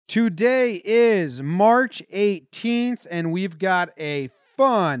Today is March 18th, and we've got a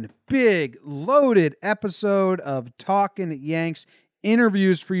fun, big, loaded episode of Talkin' Yanks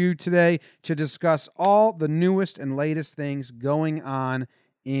interviews for you today to discuss all the newest and latest things going on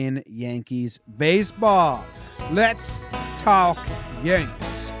in Yankees baseball. Let's talk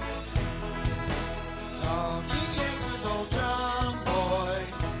Yanks. Talking Yanks with old John Boy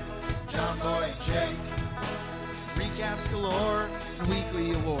and Jake. Recaps galore and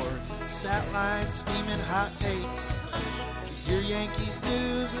weekly awards, stat lines, steaming hot takes. Get your Yankees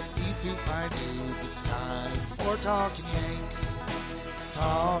news with these two fine dudes. It's time for Talking Yanks.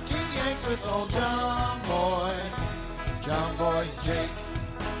 Talking Yanks with old John Boy and Jake.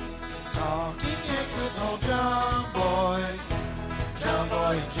 Talking Yanks with old John Boy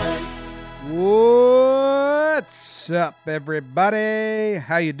and Jake. What's up, everybody?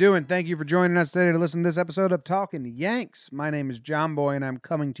 How you doing? Thank you for joining us today to listen to this episode of Talking Yanks. My name is John Boy, and I'm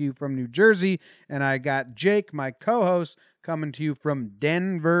coming to you from New Jersey, and I got Jake, my co-host, coming to you from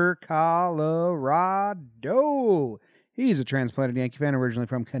Denver, Colorado. He's a transplanted Yankee fan, originally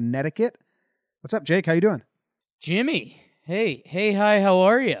from Connecticut. What's up, Jake? How you doing? Jimmy, hi, how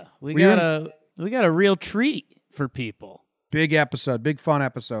are you? We got a real treat for people. Big episode, big fun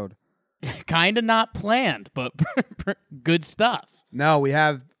episode. Kind of not planned, but good stuff. No, we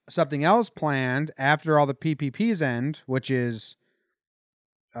have something else planned after all the PPPs end, which is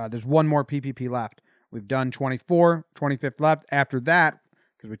there's one more PPP left. We've done 24, 25th left. After that,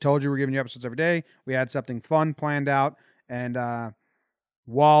 because we told you we're giving you episodes every day, we had something fun planned out. And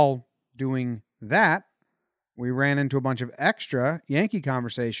while doing that, we ran into a bunch of extra Yankee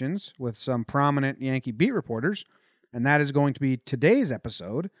conversations with some prominent Yankee beat reporters. And that is going to be today's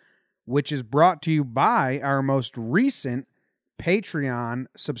episode, which is brought to you by our most recent Patreon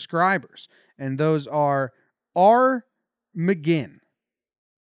subscribers. And those are R. McGinn.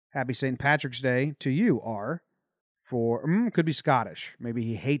 Happy St. Patrick's Day to you, R. Could be Scottish. Maybe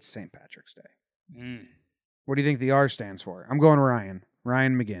he hates St. Patrick's Day. What do you think the R stands for? I'm going Ryan.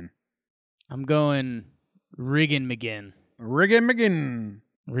 Ryan McGinn. I'm going Riggin McGinn. Riggin McGinn.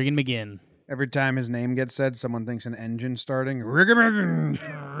 Riggin McGinn. Every time his name gets said, someone thinks an engine starting. Riggin McGinn.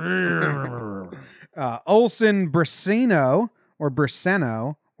 Olson Braceno, or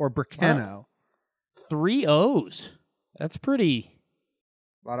Braceno, or Braceno. Wow. 3 O's. That's pretty.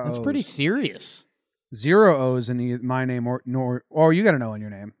 A lot of That's O's. pretty serious. 0 O's in my name, or you got an O in your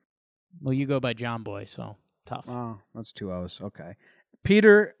name. Well, you go by John Boy, so tough. Oh, that's 2 O's. Okay.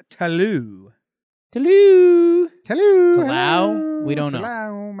 Peter Talou. Taloo. Hello. We don't know.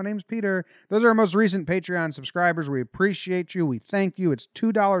 Hello. My name's Peter. Those are our most recent Patreon subscribers. We appreciate you. We thank you. It's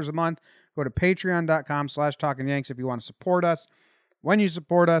 $2 a month. Go to patreon.com/talkingyanks if you want to support us. When you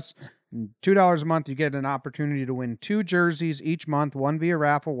support us, $2 a month, you get an opportunity to win 2 jerseys each month, one via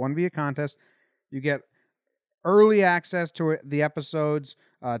raffle, one via contest. You get early access to the episodes.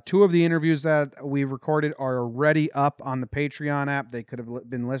 2 of the interviews that we recorded are already up on the Patreon app. They could have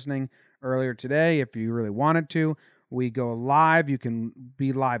been listening earlier today if you really wanted to. We go live. You can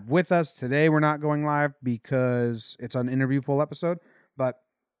be live with us. Today we're not going live because it's an interview full episode, but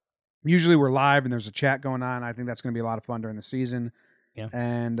usually we're live and there's a chat going on. I think that's going to be a lot of fun during the season. Yeah.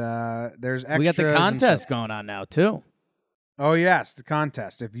 And there's extras. We got the contest going on now, too. Oh, yes, the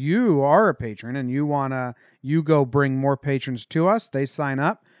contest. If you are a patron and you go bring more patrons to us, they sign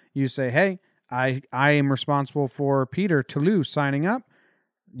up. You say, hey, I am responsible for Peter Talou signing up.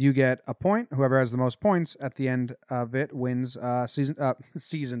 You get a point. Whoever has the most points at the end of it wins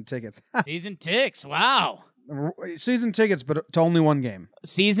season tickets. Season ticks. Wow. Season tickets, but to only one game.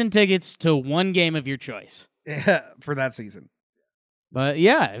 Season tickets to one game of your choice. For that season. But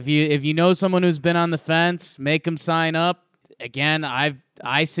yeah, if you know someone who's been on the fence, make them sign up. Again,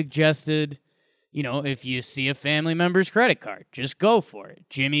 I suggested, if you see a family member's credit card, just go for it.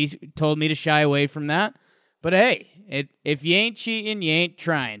 Jimmy told me to shy away from that. But hey, if you ain't cheating, you ain't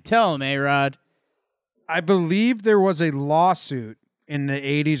trying. Tell him, A-Rod. I believe there was a lawsuit in the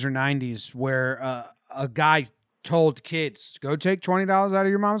 80s or 90s where a guy told kids, go take $20 out of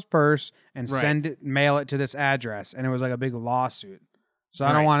your mom's purse and mail it to this address. And it was like a big lawsuit. So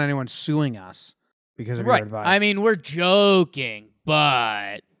I don't want anyone suing us because of your advice. I mean, we're joking,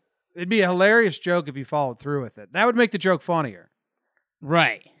 but it'd be a hilarious joke if you followed through with it. That would make the joke funnier.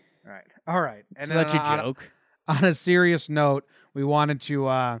 Right. All right. And such a joke. On a serious note, we wanted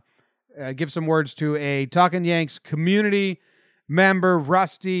to give some words to a Talkin' Yanks community member,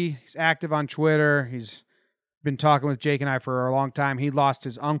 Rusty. He's active on Twitter. He's been talking with Jake and I for a long time. He lost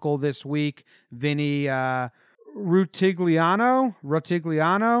his uncle this week, Vinny Rutigliano.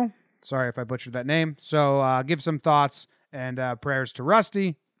 Sorry if I butchered that name. So give some thoughts and prayers to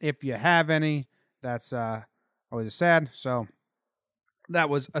Rusty. if you have any. That's always sad. So that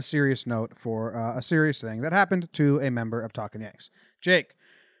was a serious note for a serious thing that happened to a member of Talkin' Yanks. Jake,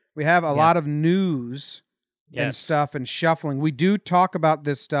 we have a lot of news and stuff and shuffling. We do talk about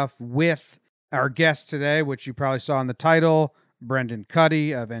this stuff with our guest today, which you probably saw in the title, Brendan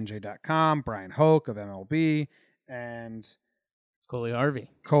Cuddy of NJ.com, Brian Hoke of MLB, and Coley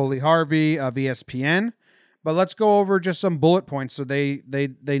Harvey of ESPN. But let's go over just some bullet points so they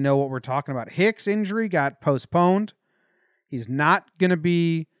know what we're talking about. Hicks' injury got postponed. He's not going to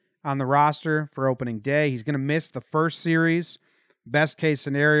be on the roster for opening day. He's going to miss the first series. Best case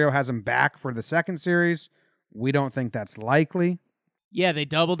scenario has him back for the second series. We don't think that's likely. Yeah, they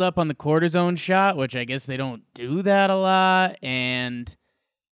doubled up on the cortisone shot, which I guess they don't do that a lot. And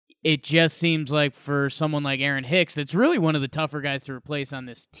it just seems like for someone like Aaron Hicks, it's really one of the tougher guys to replace on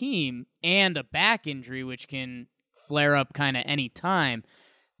this team, and a back injury, which can flare up kind of any time.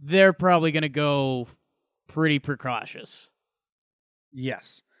 They're probably going to go pretty precautious.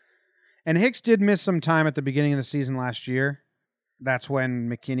 Yes. And Hicks did miss some time at the beginning of the season last year. That's when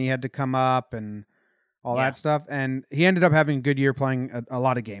McKinney had to come up and all that stuff. And he ended up having a good year playing a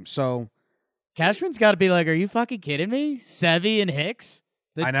lot of games. So Cashman's got to be like, are you fucking kidding me? Sevy and Hicks?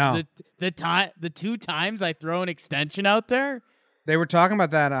 I know. The 2 times I throw an extension out there? They were talking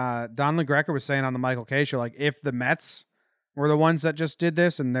about that. Don LaGreca was saying on the Michael Kay show, like, if the Mets were the ones that just did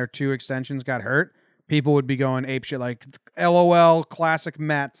this and their 2 extensions got hurt, people would be going apeshit, like, LOL, classic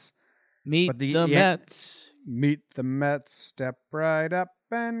Mets. Meet the Mets. Meet the Mets. Step right up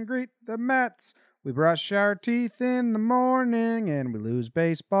and greet the Mets. We brush our teeth in the morning and we lose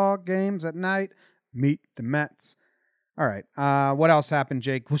baseball games at night. Meet the Mets. All right. What else happened,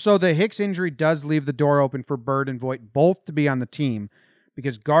 Jake? So the Hicks injury does leave the door open for Bird and Voit both to be on the team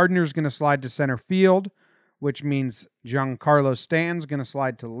because Gardner's going to slide to center field, which means Giancarlo Stanton's going to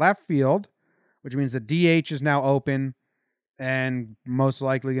slide to left field, which means the DH is now open and most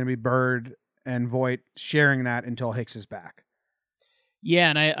likely going to be Bird and Voit sharing that until Hicks is back. Yeah,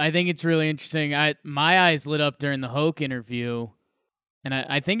 and I think it's really interesting. My eyes lit up during the Hoke interview, and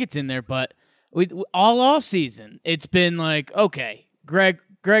I think it's in there, but all off season, it's been like, okay, Greg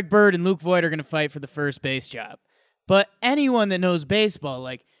Bird and Luke Voit are going to fight for the first base job. But anyone that knows baseball,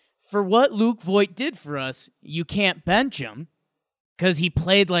 like, for what Luke Voit did for us, you can't bench him because he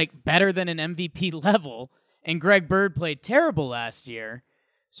played like better than an MVP level, and Greg Bird played terrible last year.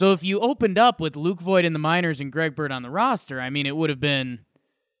 So if you opened up with Luke Voit in the minors and Greg Bird on the roster, I mean, it would have been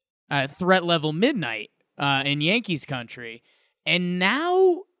threat level midnight in Yankees country. And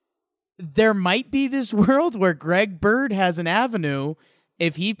now there might be this world where Greg Bird has an avenue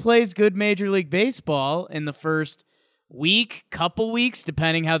if he plays good Major League Baseball in the first week, couple weeks,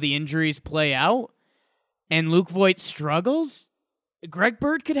 depending how the injuries play out, and Luke Voit struggles, Greg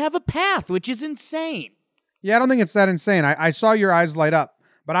Bird could have a path, which is insane. Yeah, I don't think it's that insane. I saw your eyes light up.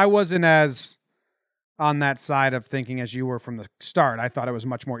 But I wasn't as on that side of thinking as you were from the start. I thought it was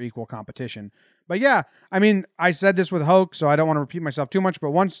much more equal competition. But yeah, I mean, I said this with Hoke, so I don't want to repeat myself too much.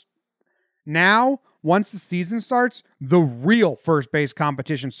 But once the season starts, the real first base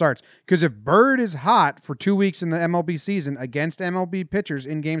competition starts. Because if Bird is hot for 2 weeks in the MLB season against MLB pitchers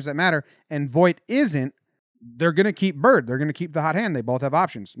in games that matter, and Voit isn't, they're going to keep Bird. They're going to keep the hot hand. They both have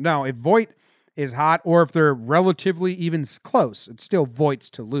options. Now, if Voit is hot, or if they're relatively even close, it's still Voit's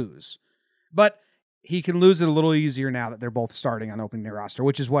to lose. But he can lose it a little easier now that they're both starting on opening their roster,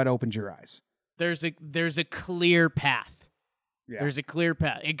 which is what opened your eyes. There's a clear path. Yeah. There's a clear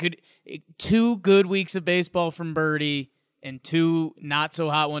path. 2 good weeks of baseball from Birdie and 2 not so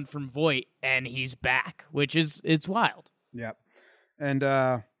hot one from Voit, and he's back, which is it's wild. Yep. And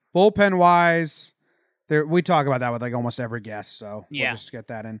bullpen wise, we talk about that with like almost every guest, so we'll just get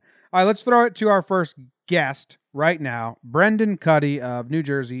that in. All right, let's throw it to our first guest right now, Brendan Cuddy of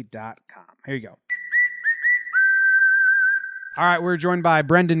NewJersey.com. Here you go. All right, we're joined by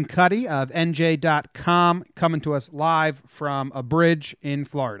Brendan Cuddy of NJ.com, coming to us live from a bridge in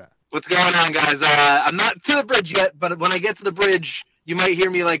Florida. What's going on, guys? I'm not to the bridge yet, but when I get to the bridge, you might hear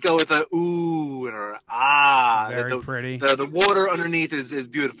me like go with a ooh or ah. Very pretty. The water underneath is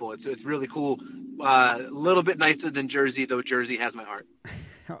beautiful. It's really cool. A little bit nicer than Jersey, though Jersey has my heart.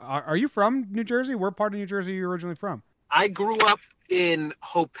 Are you from New Jersey? Where part of New Jersey are you originally from? I grew up in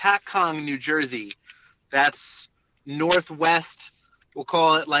Hopatcong, New Jersey. That's northwest. We'll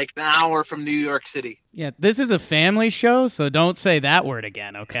call it like an hour from New York City. Yeah, this is a family show, so don't say that word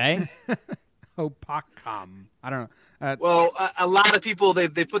again, okay? Hopatcong. I don't know. Well, a lot of people, they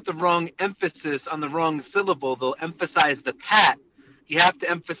put the wrong emphasis on the wrong syllable. They'll emphasize the You have to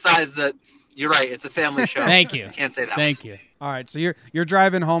emphasize that. You're right. It's a family show. Thank you. Can't say that. Thank you. All right, so you're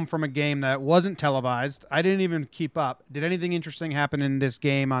driving home from a game that wasn't televised. I didn't even keep up. Did anything interesting happen in this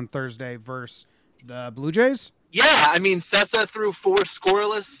game on Thursday versus the Blue Jays? Yeah, I mean, Sessa threw 4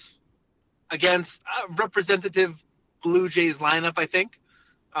 scoreless against a representative Blue Jays lineup, I think.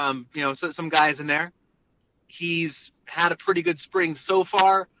 So some guys in there. He's had a pretty good spring so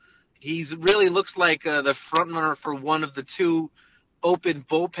far. He's really looks like the front runner for one of the 2 open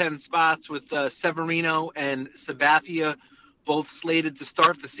bullpen spots with Severino and Sabathia, both slated to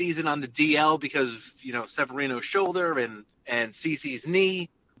start the season on the DL because of, Severino's shoulder and CeCe's knee.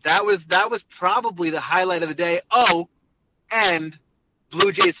 That was probably the highlight of the day. Oh, and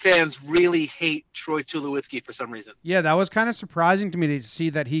Blue Jays fans really hate Troy Tulowitzki for some reason. Yeah, that was kind of surprising to me to see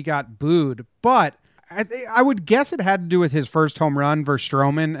that he got booed, but I would guess it had to do with his first home run versus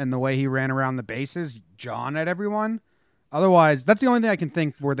Stroman and the way he ran around the bases, jawing at everyone. Otherwise, that's the only thing I can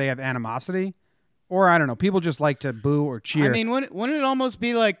think where they have animosity. Or, I don't know, people just like to boo or cheer. I mean, wouldn't it almost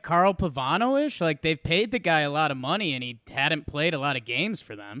be like Carl Pavano-ish? Like, they've paid the guy a lot of money, and he hadn't played a lot of games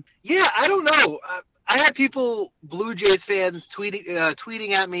for them. Yeah, I don't know. I had people, Blue Jays fans,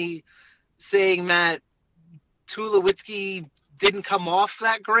 tweeting at me saying that Tulowitzki didn't come off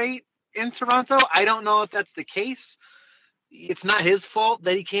that great in Toronto. I don't know if that's the case. It's not his fault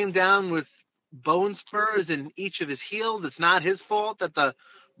that he came down with bone spurs in each of his heels. It's not his fault that the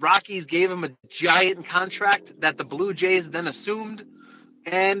Rockies gave him a giant contract that the Blue Jays then assumed.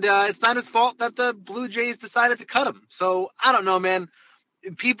 And it's not his fault that the Blue Jays decided to cut him. So I don't know, man.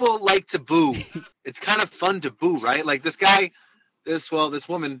 People like to boo. It's kind of fun to boo, right? Like this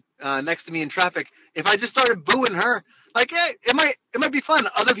woman next to me in traffic. If I just started booing her, like, hey, it might be fun.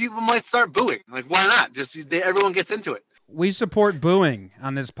 Other people might start booing. Like, why not? Everyone gets into it. We support booing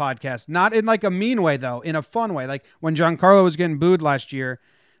on this podcast, not in like a mean way though, in a fun way. Like when Giancarlo was getting booed last year,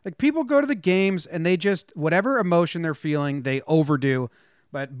 like people go to the games and they just, whatever emotion they're feeling, they overdo.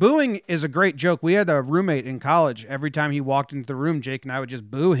 But booing is a great joke. We had a roommate in college. Every time he walked into the room, Jake and I would just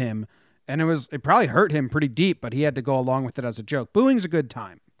boo him. And it probably hurt him pretty deep, but he had to go along with it as a joke. Booing's a good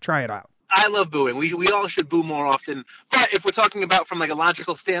time. Try it out. I love booing. We all should boo more often. But if we're talking about from like a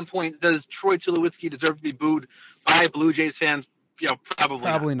logical standpoint, does Troy Tulowitzki deserve to be booed by Blue Jays fans?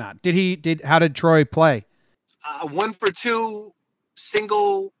 Probably not. How did Troy play? 1 for 2,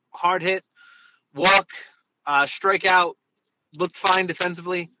 single, hard hit, walk, strikeout, looked fine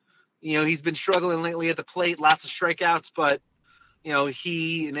defensively. He's been struggling lately at the plate, lots of strikeouts, but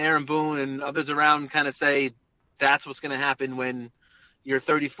he and Aaron Boone and others around kind of say that's what's going to happen when you're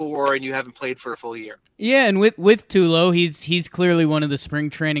 34 and you haven't played for a full year. Yeah, and with Tulo, he's clearly one of the spring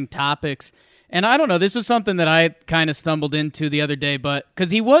training topics. And I don't know, this was something that I kind of stumbled into the other day, but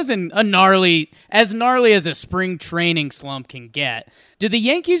because he wasn't as gnarly as a spring training slump can get. Do the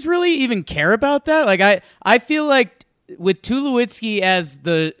Yankees really even care about that? Like I feel like with Tulowitzki as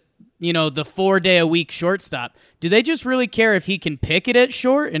the 4-day-a-week shortstop, do they just really care if he can pick it at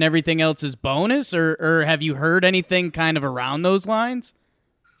short and everything else is bonus? Or have you heard anything kind of around those lines?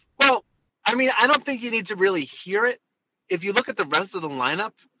 Well, I mean, I don't think you need to really hear it. If you look at the rest of the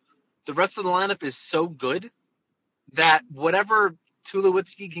lineup is so good that whatever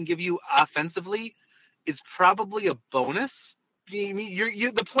Tulowitzki can give you offensively is probably a bonus.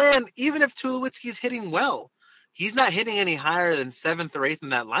 The plan, even if Tulowitzki's hitting well, he's not hitting any higher than 7th or 8th in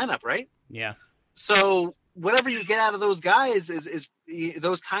that lineup, right? Yeah. So whatever you get out of those guys is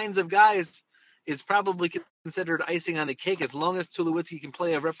those kinds of guys is probably considered icing on the cake as long as Tulowitzki can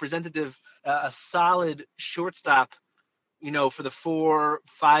play a representative, a solid shortstop, for the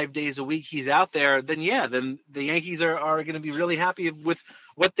 4-5 days a week he's out there, then the Yankees are going to be really happy with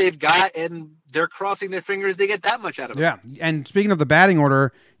what they've got, and they're crossing their fingers they get that much out of it. Yeah, and speaking of the batting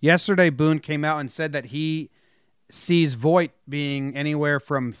order, yesterday Boone came out and said that he sees Voit being anywhere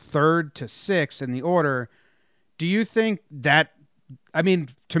from 3rd to 6th in the order. Do you think that, I mean,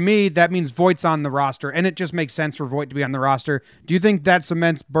 to me, that means Voigt's on the roster, and it just makes sense for Voit to be on the roster. Do you think that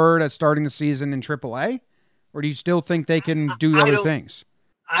cements Bird as starting the season in AAA? Or do you still think they can do other things?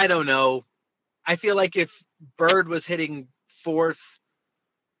 I don't know. I feel like if Bird was hitting 4th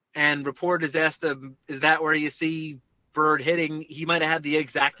and reporters asked him, is that where you see Bird hitting? He might have had the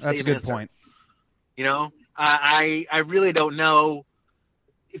exact same answer. That's a good point. I really don't know.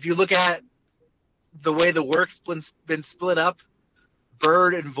 If you look at the way the work's been split up,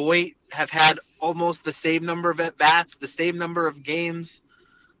 Bird and Voit have had almost the same number of at-bats, the same number of games.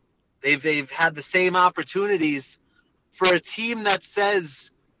 They've had the same opportunities. For a team that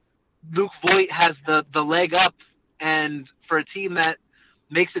says Luke Voit has the leg up, and for a team that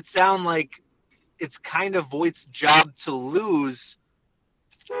makes it sound like it's kind of Voigt's job to lose,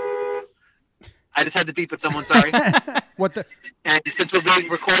 I just had to beep at someone. Sorry. What the? And since we're being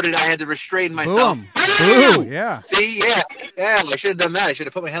recorded, I had to restrain myself. Boom. Boo. Yeah. See, yeah. I should have done that. I should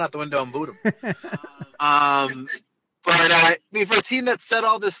have put my hand out the window and booed him. But I mean, for a team that said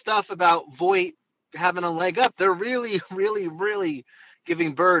all this stuff about Voit having a leg up, they're really, really, really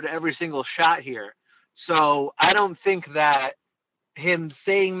giving Bird every single shot here. So I don't think that him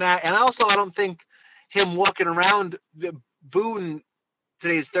saying that, and also I don't think him walking around, Boone,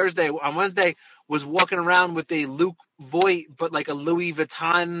 today's Thursday, on Wednesday, was walking around with a Luke Voit, but like a Louis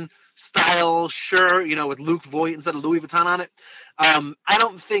Vuitton style shirt, with Luke Voit instead of Louis Vuitton on it. I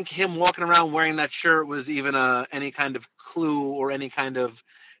don't think him walking around wearing that shirt was even any kind of clue or any kind of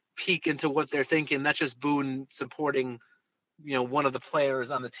peek into what they're thinking. That's just Boone supporting, one of the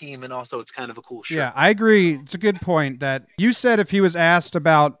players on the team, and also it's kind of a cool shirt. Yeah, I agree. It's a good point that you said if he was asked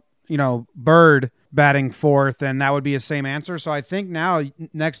about, Bird batting fourth, and that would be his same answer. So I think now,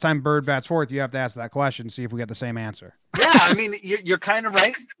 next time Bird bats fourth, you have to ask that question, see if we get the same answer. Yeah, I mean, you're kind of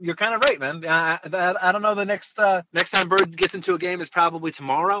right. You're kind of right, man. I don't know. The next time Bird gets into a game is probably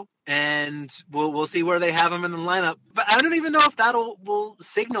tomorrow, and we'll see where they have him in the lineup. But I don't even know if will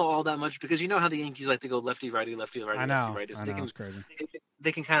signal all that much, because you know how the Yankees like to go lefty righty, lefty righty, I know. lefty righty. So I know, it's crazy.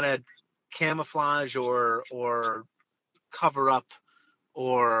 They can kind of camouflage or cover up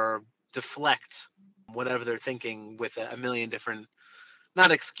or deflect whatever they're thinking with a million different,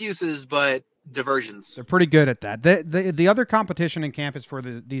 not excuses, but diversions. They're pretty good at that. The other competition in camp is for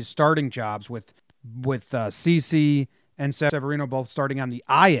these starting jobs with CC and Severino both starting on the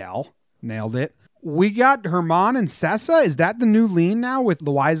IL. Nailed it. We got Herman and Sessa. Is that the new lean now, with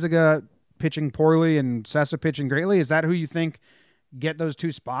Loaizaga pitching poorly and Sessa pitching greatly? Is that who you think get those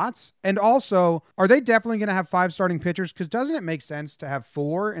two spots? And also, are they definitely going to have 5 starting pitchers? Because doesn't it make sense to have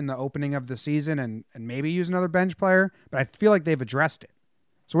 4 in the opening of the season and maybe use another bench player? But I feel like they've addressed it.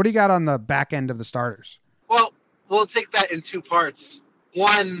 So what do you got on the back end of the starters? Well, we'll take that in 2 parts.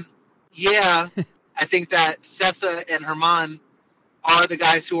 One, yeah, I think that Sessa and Herman are the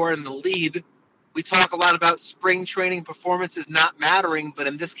guys who are in the lead. We talk a lot about spring training performances not mattering, but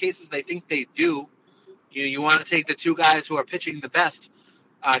in this case, I think they do. You want to take the 2 guys who are pitching the best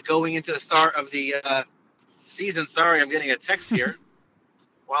going into the start of the season. Sorry, I'm getting a text here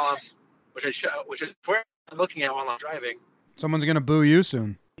which is where I'm looking at while I'm driving. Someone's going to boo you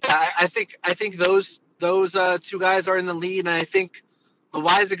soon. Yeah, I think those 2 guys are in the lead, and I think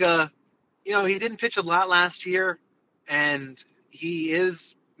Loaizaga, he didn't pitch a lot last year, and he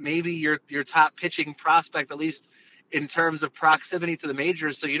is maybe your top pitching prospect, at least in terms of proximity to the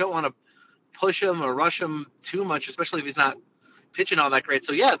majors. So you don't want to push him or rush him too much, especially if he's not pitching all that great.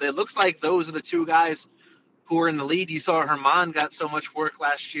 So yeah, it looks like those are the 2 guys who are in the lead. You saw Herman got so much work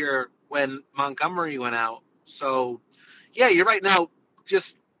last year when Montgomery went out. So yeah, you're right. Now,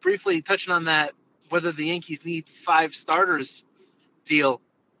 just briefly touching on that, whether the Yankees need 5 starters deal,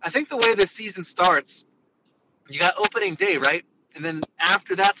 I think the way this season starts, you got opening day, right? And then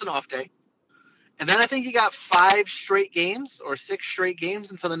after that's an off day. And then I think you got 5 straight games or 6 straight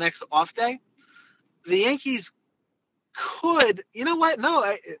games until the next off day. The Yankees could, the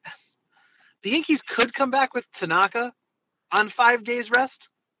Yankees could come back with Tanaka on 5 days rest,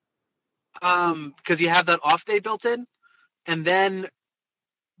 because you have that off day built in, and then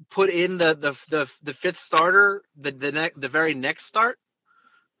put in the 5th starter the very next start,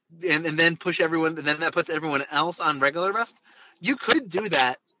 and then push everyone, and then that puts everyone else on regular rest. You could do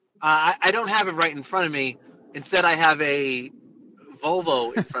that. I don't have it right in front of me. Instead, I have a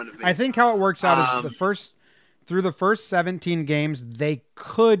Volvo in front of me. I think how it works out is through the first 17 games, they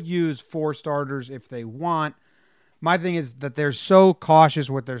could use 4 starters if they want. My thing is that they're so cautious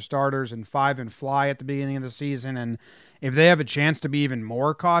with their starters and 5 and fly at the beginning of the season. And if they have a chance to be even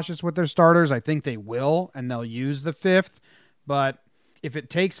more cautious with their starters, I think they will, and they'll use the 5th. But if it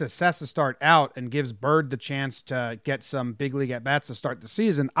takes a Sessa start out and gives Bird the chance to get some big league at-bats to start the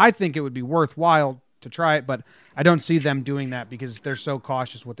season, I think it would be worthwhile to try it, but I don't see them doing that because they're so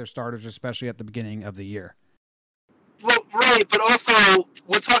cautious with their starters, especially at the beginning of the year. Well, right, but also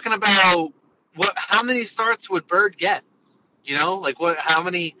we're talking about how many starts would Bird get? How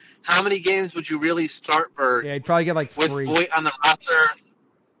many games would you really start Bird? Yeah, he'd probably get like 3. With Voit on the roster,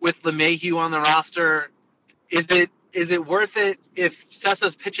 with LeMahieu on the roster. Is it worth it if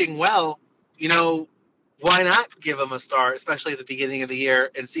Sessa's pitching well? Why not give him a start, especially at the beginning of the year,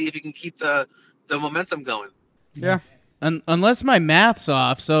 and see if you can keep the momentum going? Yeah. Unless my math's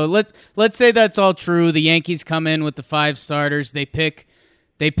off. So let's say that's all true. The Yankees come in with the 5 starters. They pick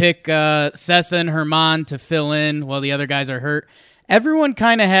Sessa and Herman to fill in while the other guys are hurt. Everyone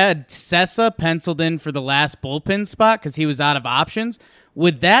kind of had Sessa penciled in for the last bullpen spot because he was out of options,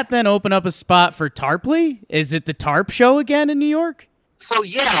 Would that then open up a spot for Tarpley? Is it the Tarp show again in New York? So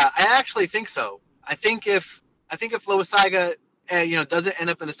yeah, I actually think so. I think if Loisaga, doesn't end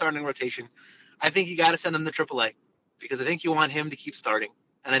up in the starting rotation, I think you got to send him to AAA because I think you want him to keep starting,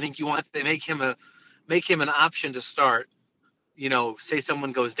 and I think you want to make him an option to start. Say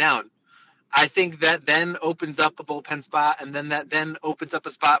someone goes down. I think that then opens up a bullpen spot, and then that then opens up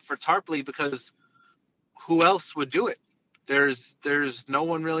a spot for Tarpley because who else would do it? There's no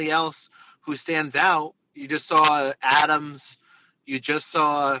one really else who stands out. You just saw Adams. You just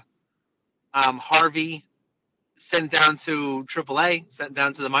saw Harvey sent down to AAA, sent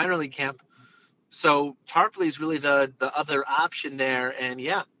down to the minor league camp. So Tarpley's really the other option there. And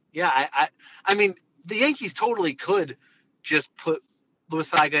I mean, the Yankees totally could just put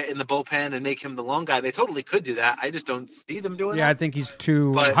Loisaga in the bullpen and make him the long guy. They totally could do that. I just don't see them doing that. Yeah, I think he's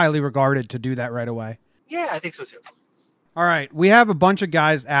too highly regarded to do that right away. Yeah, I think so too. All right, we have a bunch of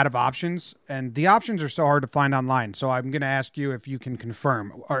guys out of options, and the options are so hard to find online. So I'm going to ask you if you can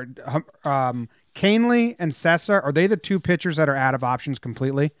confirm. Are Kahnle and Sessa, are they the two pitchers that are out of options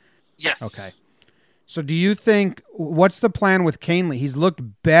completely? Yes. Okay. So do you think, what's the plan with Kahnle? He's looked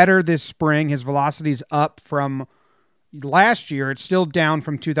better this spring. His velocity's up from last year. It's still down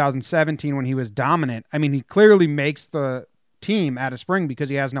from 2017 when he was dominant. I mean, he clearly makes the team out of spring because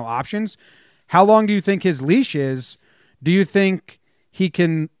he has no options. How long do you think his leash is? Do you think if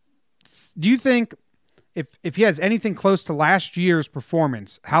he has anything close to last year's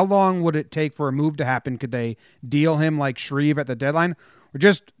performance, how long would it take for a move to happen? Could they deal him like Shreve at the deadline? Or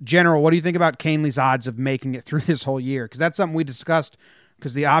just general, what do you think about Kahnle's odds of making it through this whole year? Because that's something we discussed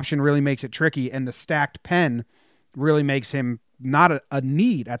because the option really makes it tricky and the stacked pen really makes him not a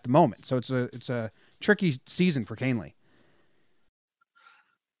need at the moment. So it's a tricky season for Kahnle.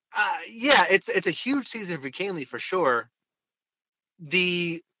 It's a huge season for Kahnle for sure.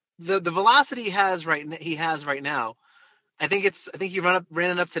 The velocity he has right now, I think he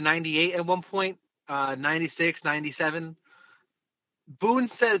ran it up to 98 at one point, 96, 97. Boone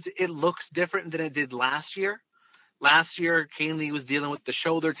says it looks different than it did last year. Last year, Kahnle was dealing with the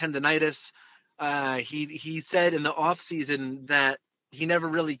shoulder tendonitis. He said in the offseason that he never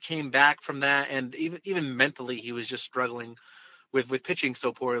really came back from that, and even mentally he was just struggling with pitching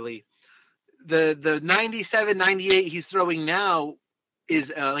so poorly. The 97, 98 he's throwing now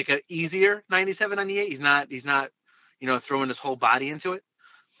is like a easier 97, 98. He's not throwing his whole body into it.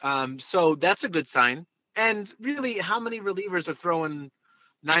 So that's a good sign. And really, how many relievers are throwing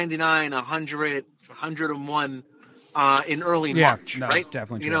 99, 100, 101 in early March, no, right? It's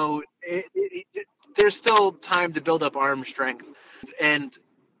definitely true. There's still time to build up arm strength, and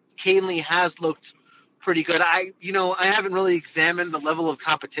Kahnle has looked pretty good. I haven't really examined the level of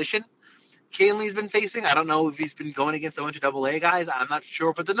competition Kahnle's been facing. I don't know if he's been going against a bunch of AA guys. I'm not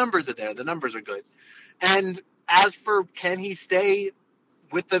sure, but the numbers are there. The numbers are good. And as for can he stay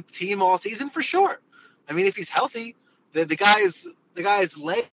with the team all season? For sure. I mean, if he's healthy, the guy's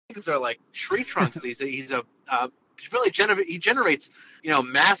legs are like tree trunks. He generates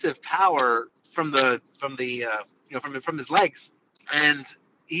massive power from his legs, and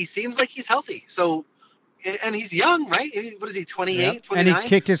he seems like he's healthy. So, and he's young, right? What is he, 28, Yep. 29? And he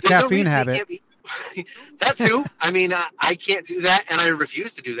kicked his caffeine habit. That too. I mean, I can't do that, and I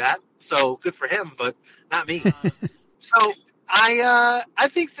refuse to do that. So good for him, but not me. So I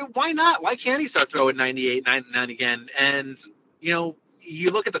think that why not? Why can't he start throwing 98, 99 again? And you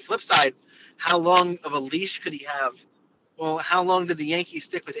look at the flip side. How long of a leash could he have? Well, how long did the Yankees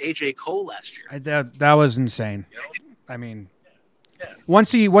stick with AJ Cole last year? That was insane. I mean,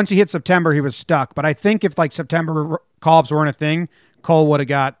 once he hit September, he was stuck. But I think if like September call-ups weren't a thing, Cole would have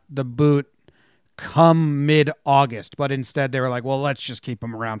got the boot come mid-August. But instead, they were like, well, let's just keep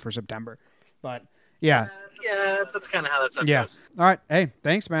him around for September. But yeah. Yeah, that's kind of how that stuff goes. All right. Hey,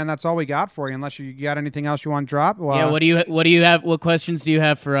 thanks, man. That's all we got for you. Unless you got anything else you want to drop. Well, yeah. What do you have? What questions do you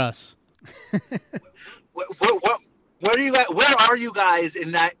have for us? Where are you guys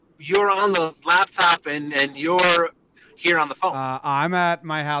in that you're on the laptop and you're here on the phone? I'm at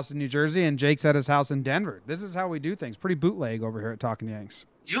my house in New Jersey, and Jake's at his house in Denver. This is how we do things. Pretty bootleg over here at Talking Yanks.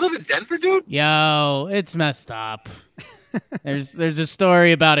 Do you live in Denver, dude? Yo, it's messed up. There's a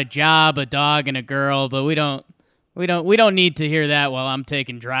story about a job, a dog, and a girl, but we don't need to hear that while I'm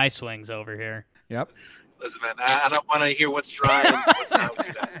taking dry swings over here. Yep. Listen, man, I don't want to hear what's dry and what's not with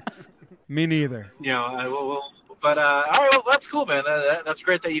you guys. Me neither. But all right, well, that's cool, man. That's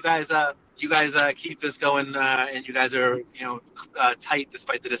great that you guys keep this going, and you guys are tight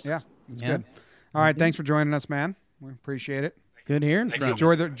despite the distance. Yeah, it's good. All right, thanks for joining us, man. We appreciate it. Good hearing from you.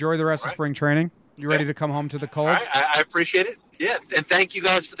 Enjoy the rest of spring training. You ready to come home to the cold? All right, I appreciate it. Yeah, and thank you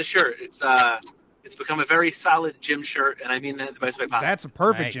guys for the shirt. It's become a very solid gym shirt, and I mean that in the best way possible. That's a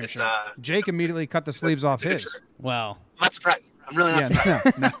perfect Nice. gym It's, shirt. Jake immediately cut the sleeves off it's a good his. shirt. Well, I'm not surprised. I'm really not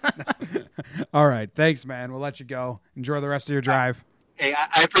surprised. No. All right. Thanks, man. We'll let you go. Enjoy the rest of your drive. Hey,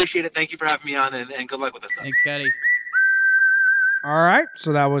 I appreciate it. Thank you for having me on, and good luck with this stuff. thanks, Cuddy. All right.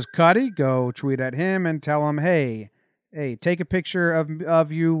 So that was Cuddy. Go tweet at him and tell him, hey, take a picture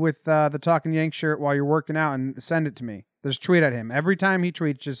of you with the Talking Yank shirt while you're working out and send it to me. Just tweet at him. Every time he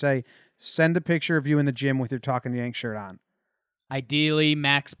tweets, just say, send a picture of you in the gym with your Talking Yank shirt on. Ideally,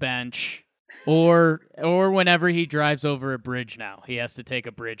 max bench, or whenever he drives over a bridge now, he has to take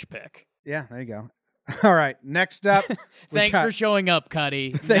a bridge pic. Yeah, there you go. All right. Next up. Thanks for showing up,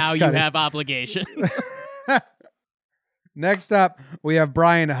 Cuddy. Thanks, Now you Cuddy. have obligations. Next up, we have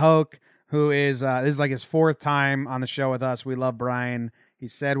Brian Hoke, who is this is like his fourth time on the show with us. We love Brian. He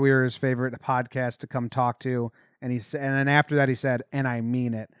said we were his favorite podcast to come talk to, and and then after that he said, "And I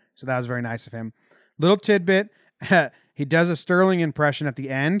mean it." So that was very nice of him. Little tidbit: he does a Sterling impression at the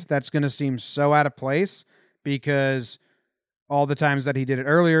end. That's going to seem so out of place because all the times that he did it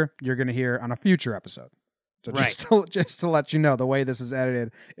earlier, you're going to hear on a future episode. So Right. just to let you know, the way this is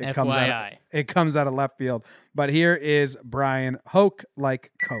edited, it comes out of left field. But here is Brian Hoke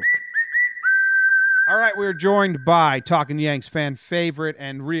like Coke. All right, we're joined by Talking Yanks fan favorite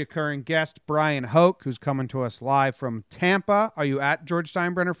and reoccurring guest Brian Hoke, who's coming to us live from Tampa. Are you at George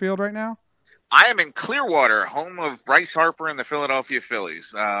Steinbrenner Field right now? I am in Clearwater, home of Bryce Harper and the Philadelphia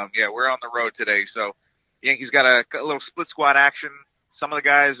Phillies. We're on the road today, so Yankees got a little split squad action. Some of the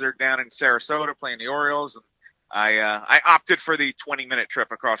guys are down in Sarasota playing the Orioles, and I opted for the 20-minute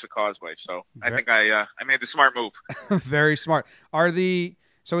trip across the causeway, so I think I made the smart move. Very smart.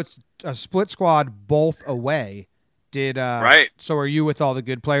 So it's a split squad both away. Right. So are you with all the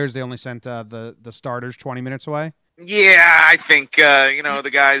good players? They only sent the starters 20 minutes away? Yeah, I think the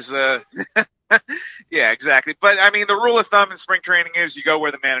guys. Yeah, exactly. But I mean, the rule of thumb in spring training is you go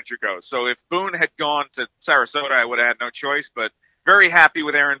where the manager goes. So if Boone had gone to Sarasota, I would have had no choice. But very happy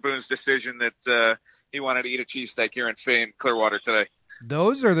with Aaron Boone's decision that he wanted to eat a cheesesteak here in Clearwater today.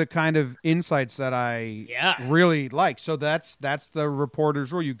 Those are the kind of insights that I really like. So that's the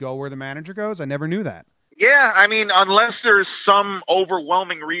reporter's rule. You go where the manager goes. I never knew that. Yeah, I mean, unless there's some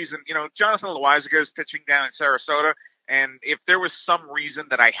overwhelming reason, Jonathan Loaisiga is pitching down in Sarasota, and if there was some reason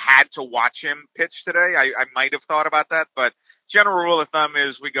that I had to watch him pitch today, I might have thought about that. But general rule of thumb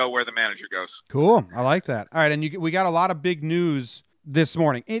is we go where the manager goes. Cool. I like that. All right, and we got a lot of big news this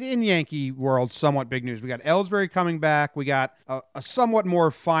morning in Yankee world. Somewhat big news. We got Ellsbury coming back. We got a somewhat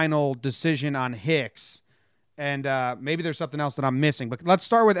more final decision on Hicks, and maybe there's something else that I'm missing. But let's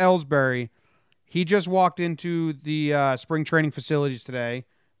start with Ellsbury. He just walked into the spring training facilities today.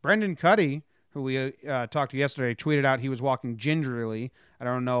 Brendan Cuddy, who we talked to yesterday, tweeted out he was walking gingerly. I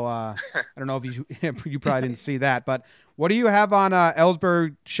don't know if you probably didn't see that. But what do you have on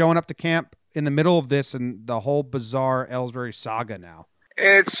Ellsbury showing up to camp in the middle of this and the whole bizarre Ellsbury saga now?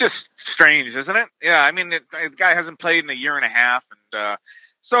 It's just strange, isn't it? Yeah, I mean, the guy hasn't played in a year and a half, and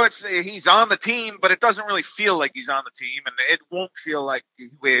so he's on the team, but it doesn't really feel like he's on the team, and it won't feel like he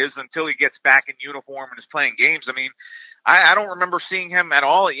is until he gets back in uniform and is playing games. I mean, I don't remember seeing him at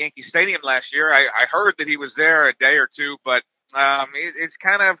all at Yankee Stadium last year. I heard that he was there a day or two, but it's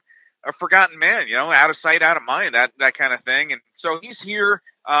kind of a forgotten man, out of sight, out of mind, that kind of thing. And so he's here.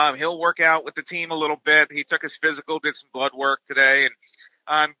 He'll work out with the team a little bit. He took his physical, did some blood work today,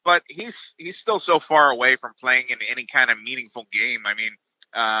 but he's still so far away from playing in any kind of meaningful game. I mean,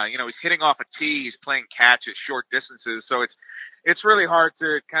 he's hitting off a tee, he's playing catch at short distances, so it's really hard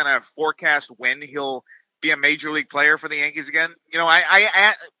to kind of forecast when he'll be a major league player for the Yankees again.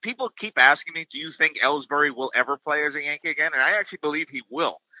 I people keep asking me, do you think Ellsbury will ever play as a Yankee again? And I actually believe he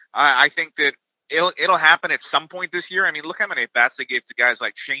will. I think that it'll happen at some point this year. I mean, look how many bats they gave to guys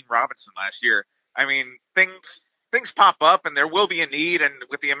like Shane Robinson last year. I mean, things pop up, and there will be a need. And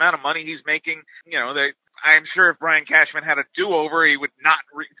with the amount of money he's making, I'm sure if Brian Cashman had a do-over, he would not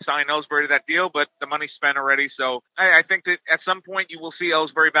sign Ellsbury to that deal. But the money's spent already, so I think that at some point you will see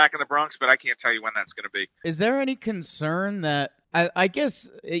Ellsbury back in the Bronx. But I can't tell you when that's going to be. Is there any concern that I guess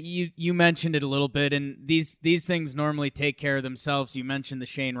you mentioned it a little bit, and these things normally take care of themselves. You mentioned the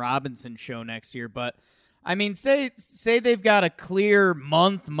Shane Robinson show next year, but I mean, say they've got a clear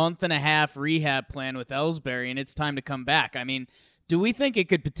month and a half rehab plan with Ellsbury, and it's time to come back. I mean, do we think it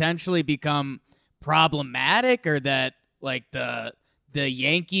could potentially become problematic, or that like the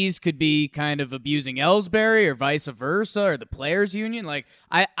Yankees could be kind of abusing Ellsbury, or vice versa, or the players union? Like,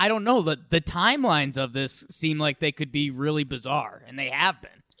 I don't know. The timelines of this seem like they could be really bizarre, and they have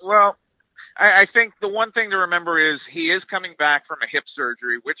been. Well, I think the one thing to remember is he is coming back from a hip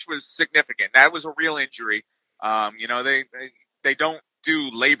surgery, which was significant. That was a real injury. They don't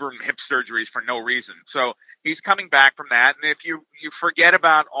do labrum hip surgeries for no reason. So he's coming back from that. And if you forget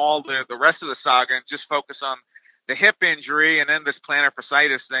about all the rest of the saga and just focus on the hip injury and then this plantar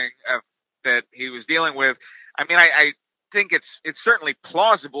fasciitis thing that he was dealing with, I mean, I think it's certainly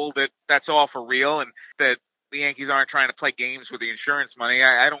plausible that that's all for real and that the Yankees aren't trying to play games with the insurance money.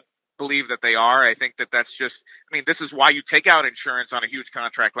 I don't believe that they are. I think that that's just, I mean, this is why you take out insurance on a huge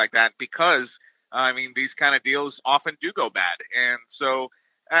contract like that, because I mean, these kind of deals often do go bad. And so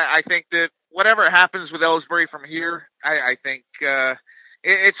I think that whatever happens with Ellsbury from here, I think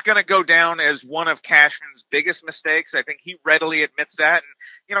it's going to go down as one of Cashman's biggest mistakes. I think he readily admits that.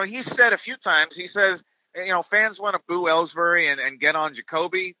 And, he's said a few times, he says, fans want to boo Ellsbury and get on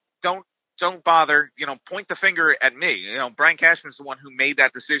Jacoby. Don't bother, point the finger at me. Brian Cashman's the one who made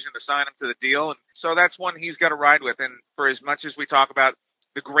that decision to sign him to the deal. And so that's one he's got to ride with. And for as much as we talk about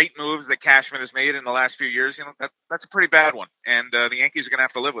the great moves that Cashman has made in the last few years, that's a pretty bad one. And the Yankees are going to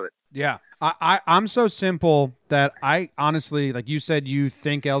have to live with it. Yeah. I'm so simple that I honestly, like you said, you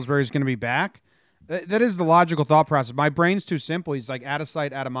think Ellsbury is going to be back. That is the logical thought process. My brain's too simple. He's like out of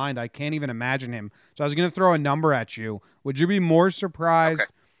sight, out of mind. I can't even imagine him. So I was going to throw a number at you. Would you be more surprised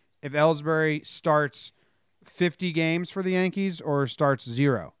if Ellsbury starts 50 games for the Yankees or starts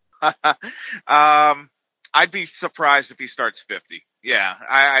 0? I'd be surprised if he starts 50. Yeah,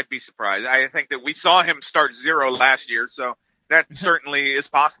 I'd be surprised. I think that we saw him start 0 last year, so that certainly is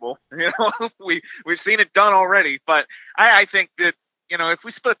possible. We've seen it done already, but I think that, if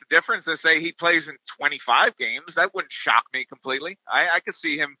we split the difference and say he plays in 25 games, that wouldn't shock me completely. I could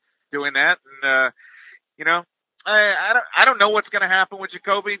see him doing that. And, I don't know what's going to happen with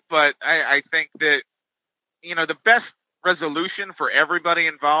Jacoby, but I think that, the best resolution for everybody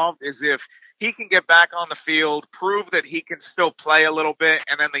involved is if he can get back on the field, prove that he can still play a little bit,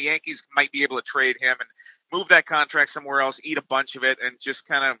 and then the Yankees might be able to trade him and move that contract somewhere else, eat a bunch of it, and just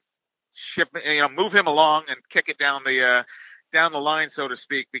kind of move him along and kick it down the line, so to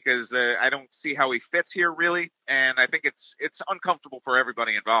speak, because I don't see how he fits here really, and I think it's uncomfortable for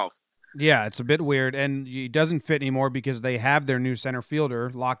everybody involved. Yeah, it's a bit weird, and he doesn't fit anymore because they have their new center fielder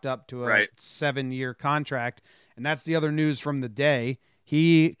locked up to a 7-year contract, and that's the other news from the day.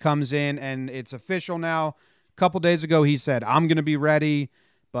 He comes in, and it's official now. A couple days ago, he said, I'm going to be ready,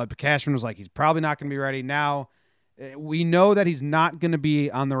 but Cashman was like, he's probably not going to be ready. Now, we know that he's not going to be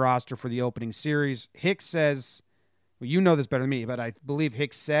on the roster for the opening series. Hicks says, well, you know this better than me, but I believe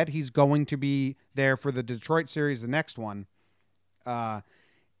Hicks said he's going to be there for the Detroit series, the next one.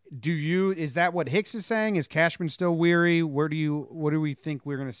 Is that what Hicks is saying? Is Cashman still weary? What do we think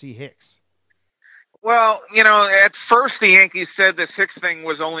we're going to see Hicks? Well, at first the Yankees said this Hicks thing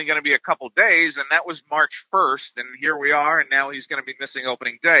was only going to be a couple days, and that was March 1st, and here we are, and now he's going to be missing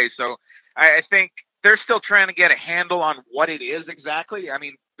opening day. So I think they're still trying to get a handle on what it is exactly. I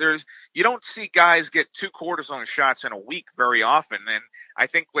mean, you don't see guys get 2 cortisone shots in a week very often, and I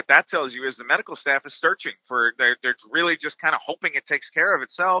think what that tells you is the medical staff is searching for. They're really just kind of hoping it takes care of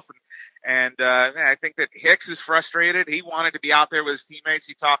itself, and I think that Hicks is frustrated. He wanted to be out there with his teammates.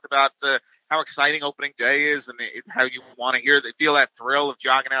 He talked about how exciting opening day is and how you want to feel that thrill of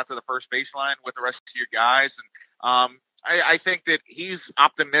jogging out to the first baseline with the rest of your guys, and I think that he's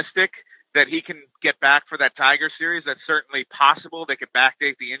optimistic that he can get back for that Tiger series. That's certainly possible. They could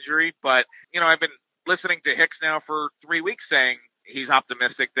backdate the injury, but I've been listening to Hicks now for 3 weeks saying he's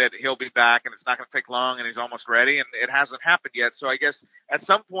optimistic that he'll be back and it's not going to take long and he's almost ready, and it hasn't happened yet. So I guess at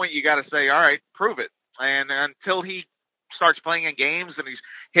some point you got to say, all right, prove it. And until he starts playing in games and he's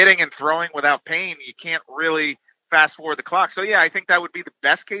hitting and throwing without pain, you can't really fast forward the clock. So yeah, I think that would be the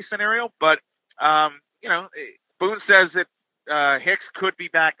best case scenario, but Boone says that Hicks could be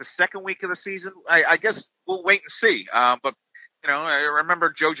back the second week of the season. I guess we'll wait and see. But I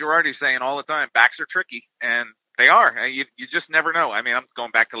remember Joe Girardi saying all the time, backs are tricky, and they are. You just never know. I mean, I'm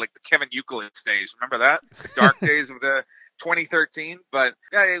going back to like the Kevin Youkilis days. Remember that? The dark days of the 2013. But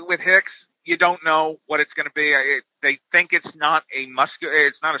with Hicks, you don't know what it's going to be. They think it's not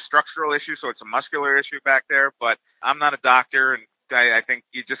a structural issue, so it's a muscular issue back there. But I'm not a doctor, and I think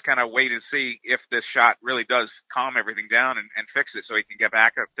you just kind of wait and see if this shot really does calm everything down and fix it so he can get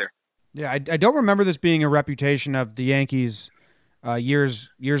back up there. Yeah, I don't remember this being a reputation of the Yankees years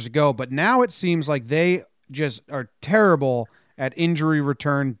ago, but now it seems like they just are terrible at injury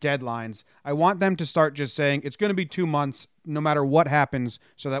return deadlines. I want them to start just saying it's going to be 2 months no matter what happens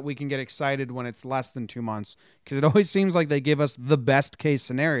so that we can get excited when it's less than 2 months, because it always seems like they give us the best case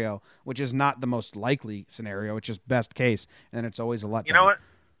scenario, which is not the most likely scenario. It's just best case, and it's always a letdown. You know what?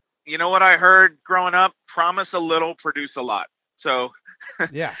 you know what I heard growing up? Promise a little, produce a lot. So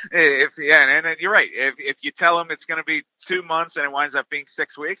Yeah. and you're right. If you tell them it's going to be 2 months and it winds up being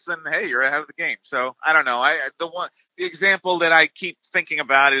 6 weeks, then hey, you're ahead of the game. So I don't know. The example that I keep thinking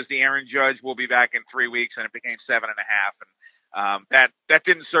about is the Aaron Judge will be back in 3 weeks, and it became 7.5, and that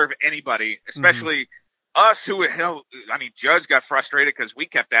didn't serve anybody, especially us who, I mean, Judge got frustrated because we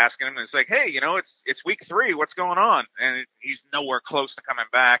kept asking him, and it's like, hey, it's week 3, what's going on? And he's nowhere close to coming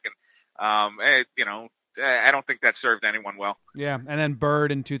back, and I don't think that served anyone well. Yeah, and then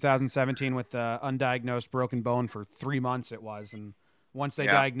Bird in 2017 with the undiagnosed broken bone for 3 months it was, and once they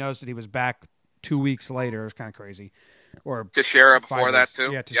diagnosed it, he was back 2 weeks later. It was kind of crazy. Or Teixeira before that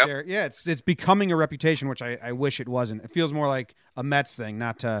too. Yeah, Teixeira. Yeah, it's becoming a reputation, which I wish it wasn't. It feels more like a Mets thing,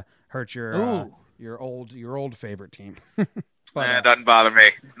 not to hurt your old favorite team. But, it doesn't bother me,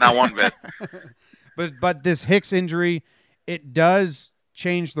 not one bit. But this Hicks injury, it does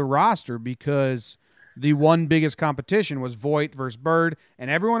change the roster because the one biggest competition was Voit versus Bird, and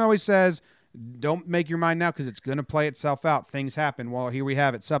everyone always says, don't make your mind now because it's going to play itself out. Things happen. Well, here we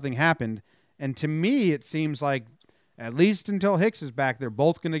have it. Something happened. And to me, it seems like at least until Hicks is back, they're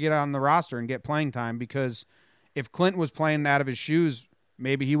both going to get on the roster and get playing time, because if Clint was playing out of his shoes,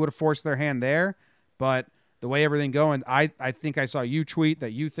 maybe he would have forced their hand there. But the way everything going, I think I saw you tweet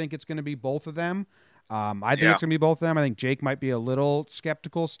that you think it's going to be both of them. I think it's going to be both of them. I think Jake might be a little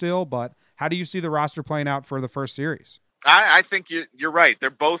skeptical still, but how do you see the roster playing out for the first series? I think you're right. They're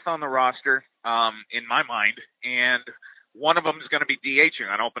both on the roster in my mind, and one of them is going to be DHing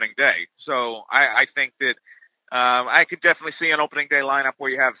on opening day. So I think that I could definitely see an opening day lineup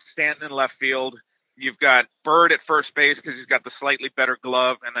where you have Stanton in left field. You've got Bird at first base because he's got the slightly better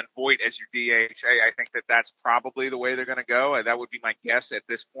glove, and then Voit as your DH. I think that's probably the way they're going to go. That would be my guess at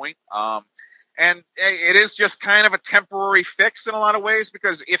this point. And it is just kind of a temporary fix in a lot of ways,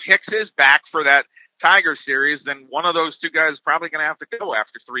 because if Hicks is back for that Tiger series, then one of those two guys is probably going to have to go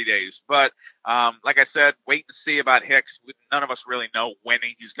after 3 days. But like I said, wait and see about Hicks. None of us really know when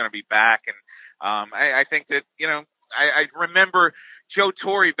he's going to be back. And I think that, I remember Joe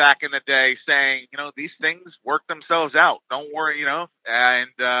Torre back in the day saying, these things work themselves out. Don't worry, and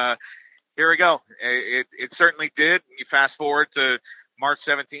here we go. It certainly did. You fast forward to March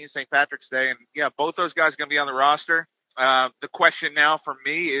 17th, St. Patrick's Day, and both those guys are going to be on the roster. The question now for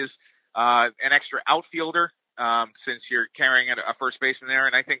me is an extra outfielder, since you're carrying a first baseman there,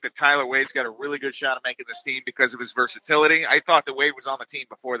 and I think that Tyler Wade's got a really good shot at making this team because of his versatility. I thought that Wade was on the team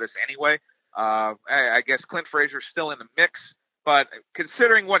before this anyway. I guess Clint Frazier's still in the mix, but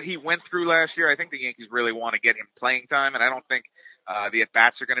considering what he went through last year, I think the Yankees really want to get him playing time, and I don't think the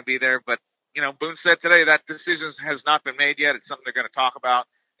at-bats are going to be there. But Boone said today that decision has not been made yet. It's something they're going to talk about.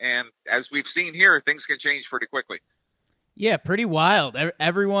 And as we've seen here, things can change pretty quickly. Yeah, pretty wild.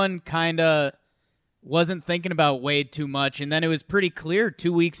 Everyone kind of wasn't thinking about Wade too much. And then it was pretty clear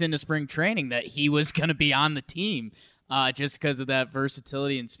 2 weeks into spring training that he was going to be on the team just because of that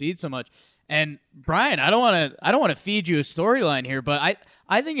versatility and speed so much. And Brian, I don't want to feed you a storyline here, but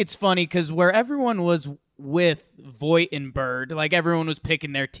I think it's funny because where everyone was with Voit and Bird, like everyone was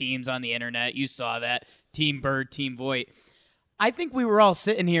picking their teams on the internet. You saw that. Team Bird, Team Voit. I think we were all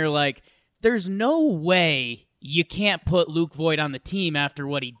sitting here like, there's no way you can't put Luke Voit on the team after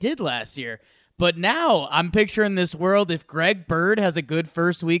what he did last year. But now I'm picturing this world, if Greg Bird has a good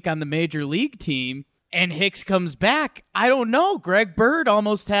first week on the major league team and Hicks comes back, I don't know. Greg Bird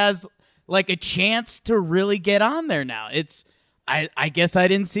almost has like a chance to really get on there now. I guess I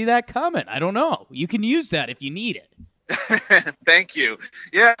didn't see that coming. I don't know. You can use that if you need it. Thank you.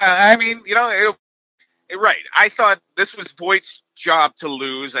 Yeah, I mean, right. I thought this was Voigt's job to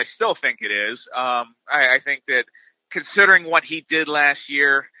lose. I still think it is. I think that considering what he did last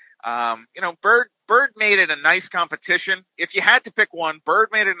year, Bird made it a nice competition. If you had to pick one, Bird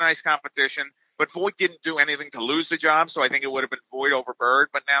made it a nice competition. But Voit didn't do anything to lose the job, so I think it would have been Voit over Bird.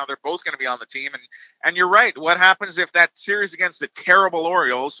 But now they're both going to be on the team. And you're right. What happens if that series against the terrible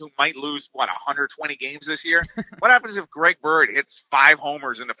Orioles, who might lose, 120 games this year? What happens if Greg Bird hits 5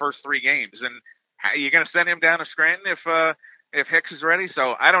 homers in the first 3 games? And are you going to send him down to Scranton if Hicks is ready?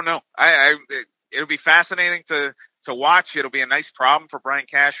 So I don't know. It'll be fascinating to watch. It'll be a nice problem for Brian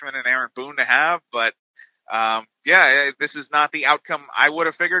Cashman and Aaron Boone to have. But this is not the outcome I would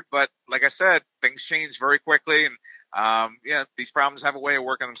have figured, but like I said, things change very quickly, and these problems have a way of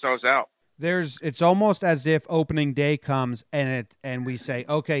working themselves out. It's almost as if opening day comes and we say,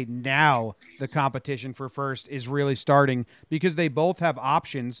 okay, now the competition for first is really starting, because they both have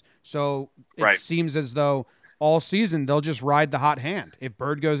options. So it seems as though all season they'll just ride the hot hand. If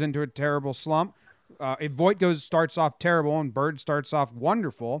Bird goes into a terrible slump, if Voit starts off terrible and Bird starts off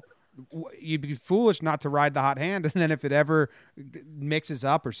wonderful, you'd be foolish not to ride the hot hand. And then if it ever mixes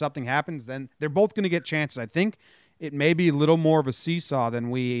up or something happens, then they're both going to get chances. I think it may be a little more of a seesaw than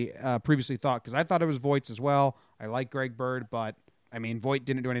we previously thought, because I thought it was Voigt's as well. I like Greg Bird, but I mean, Voigt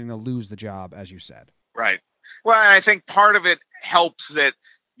didn't do anything to lose the job, as you said. Right. Well, and I think part of it helps that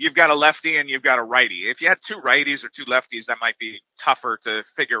you've got a lefty and you've got a righty. If you had two righties or two lefties, that might be tougher to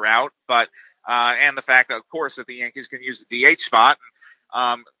figure out. But and the fact that, of course, that the Yankees can use the DH spot,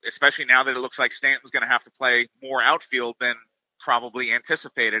 especially now that it looks like Stanton's going to have to play more outfield than probably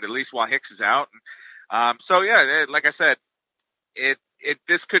anticipated, at least while Hicks is out. So yeah, like I said,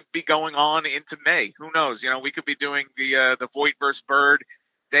 this could be going on into May. Who knows? We could be doing the Voigt versus Bird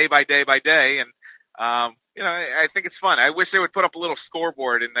day by day by day, and I think it's fun. I wish they would put up a little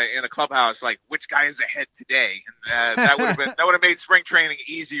scoreboard in the clubhouse, like which guy is ahead today, and that would have made spring training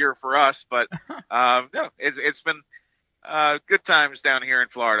easier for us. But no, it's been good times down here in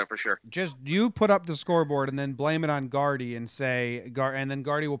Florida for sure. Just you put up the scoreboard and then blame it on Gardy and say, and then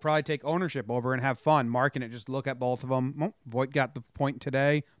Gardy will probably take ownership over and have fun marking it. Just look at both of them. Oh, Voigt got the point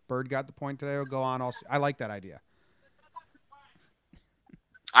today. Bird got the point today. We'll go on. I like that idea.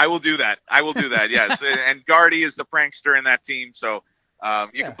 I will do that. Yes. And Gardy is the prankster in that team, so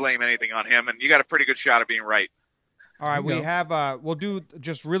you can blame anything on him, and you got a pretty good shot of being right. All right, we have. We'll do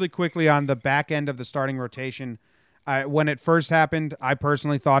just really quickly on the back end of the starting rotation. When it first happened, I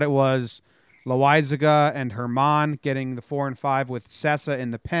personally thought it was Loaizaga and Herman getting the 4 and 5 with Sessa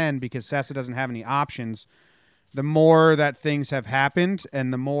in the pen, because Sessa doesn't have any options. The more that things have happened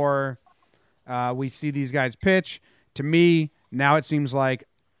and the more we see these guys pitch, to me, now it seems like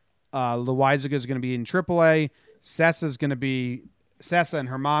Loaizaga is going to be in AAA. Sessa and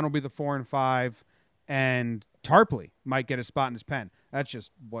Herman will be the 4 and 5, and Tarpley might get a spot in his pen. That's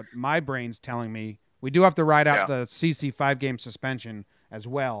just what my brain's telling me. We do have to ride out the CC 5-game suspension as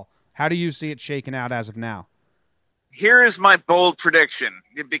well. How do you see it shaking out as of now? Here is my bold prediction.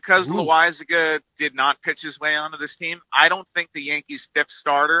 Because Loaizaga did not pitch his way onto this team, I don't think the Yankees' 5th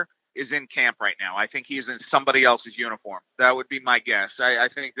starter is in camp right now. I think he's in somebody else's uniform. That would be my guess. I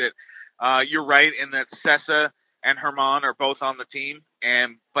think that you're right in that Sessa and Herman are both on the team,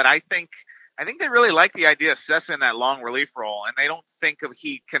 but I think they really like the idea of Sessa in that long relief role, and they don't think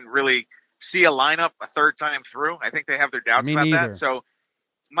he can really see a lineup a third time through. I think they have their doubts about that. So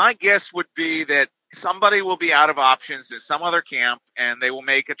my guess would be that somebody will be out of options in some other camp, and they will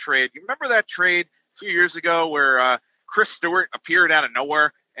make a trade. You remember that trade a few years ago where Chris Stewart appeared out of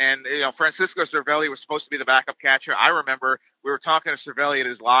nowhere? And, Francisco Cervelli was supposed to be the backup catcher. I remember we were talking to Cervelli at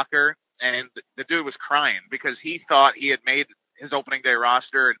his locker, and the dude was crying because he thought he had made his opening day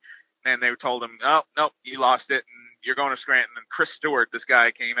roster, and they told him, oh, no, you lost it, and you're going to Scranton. And Chris Stewart, this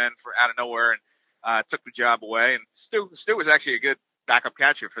guy, came in out of nowhere and took the job away. And Stu was actually a good backup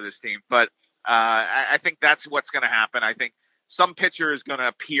catcher for this team. But I think that's what's going to happen. I think some pitcher is going to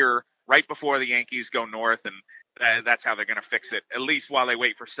appear right before the Yankees go north, and that's how they're going to fix it, at least while they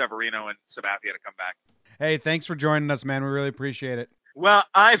wait for Severino and Sabathia to come back. Hey, thanks for joining us, man. We really appreciate it. Well,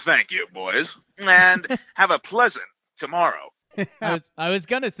 I thank you, boys, and have a pleasant tomorrow. I was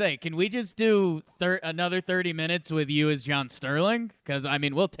going to say, can we just do another 30 minutes with you as John Sterling? Because,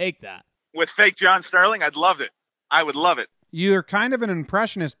 we'll take that. With fake John Sterling, I'd love it. I would love it. You're kind of an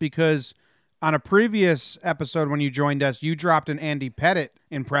impressionist because on a previous episode when you joined us, you dropped an Andy Pettit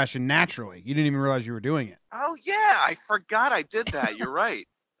impression naturally. You didn't even realize you were doing it. Oh, yeah. I forgot I did that. You're right.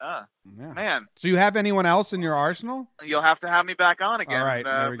 Man. So you have anyone else in your arsenal? You'll have to have me back on again. All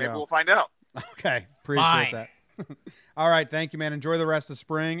right, maybe we'll find out. Okay. Appreciate that. All right. Thank you, man. Enjoy the rest of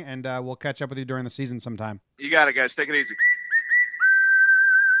spring, and we'll catch up with you during the season sometime. You got it, guys. Take it easy.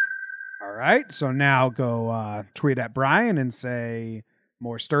 All right. So now go tweet at Brian and say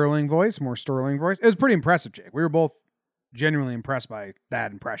more Sterling voice, more Sterling voice. It was pretty impressive, Jake. We were both genuinely impressed by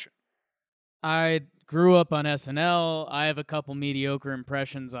that impression. I grew up on SNL. I have a couple mediocre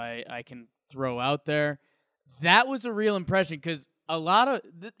impressions I can throw out there. That was a real impression because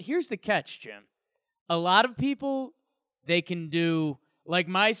here's the catch, Jim. A lot of people, they can do, like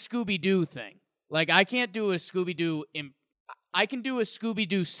my Scooby-Doo thing. Like I can't do a Scooby-Doo. I can do a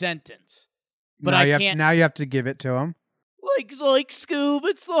Scooby-Doo sentence, but I can't. Now you have to give it to him. Like Scoob,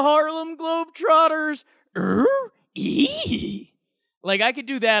 it's the Harlem Globetrotters. Like, I could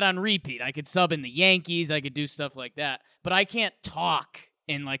do that on repeat. I could sub in the Yankees. I could do stuff like that. But I can't talk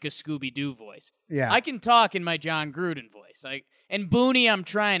in, like, a Scooby-Doo voice. Yeah. I can talk in my John Gruden voice. And Booney, I'm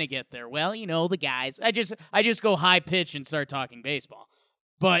trying to get there. Well, the guys. I just go high pitch and start talking baseball.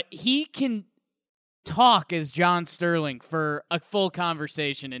 But he can talk as John Sterling for a full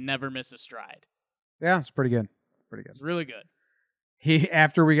conversation and never miss a stride. Yeah, it's pretty good. It's really good.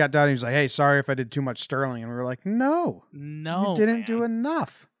 after we got done, he was like, "Hey, sorry if I did too much Sterling," and we were like, "No, No, you didn't man. do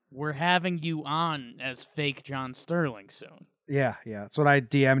enough." We're having you on as fake John Sterling soon. Yeah. That's what I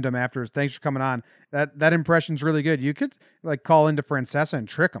DM'd him after. Thanks for coming on. That impression's really good. You could like call into Francesa and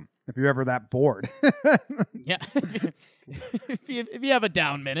trick him if you're ever that bored. Yeah, if you have a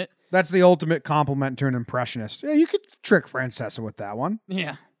down minute. That's the ultimate compliment to an impressionist. Yeah, you could trick Francesa with that one.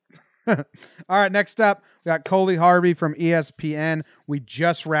 Yeah. All right, next up, we got Coley Harvey from ESPN. We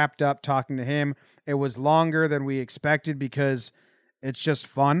just wrapped up talking to him. It was longer than we expected because it's just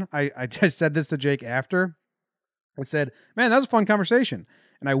fun. I just said this to Jake after. I said, man, that was a fun conversation.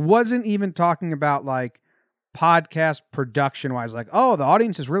 And I wasn't even talking about like podcast production wise, like, oh, the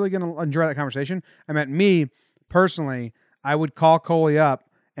audience is really going to enjoy that conversation. I meant me personally, I would call Coley up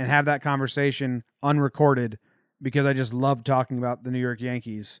and have that conversation unrecorded because I just love talking about the New York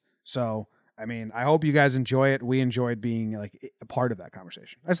Yankees. So, I mean, I hope you guys enjoy it. We enjoyed being like a part of that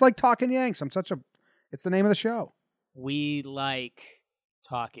conversation. It's like talking Yanks. It's the name of the show. We like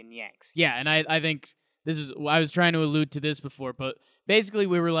talking Yanks. Yeah, and I think I was trying to allude to this before, but basically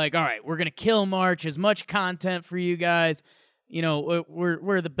we were like, all right, we're going to kill March, as much content for you guys. You know,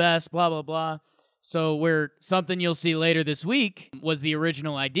 we're the best, blah, blah, blah. So something you'll see later this week was the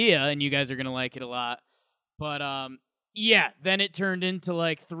original idea, and you guys are going to like it a lot. But, yeah, then it turned into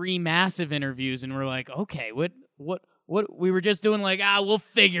like 3 massive interviews, and we're like, okay, what we were just doing like, we'll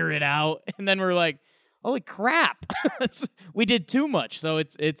figure it out. And then we're like, holy crap, we did too much. So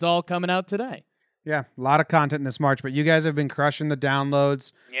it's all coming out today. Yeah, a lot of content in this March, but you guys have been crushing the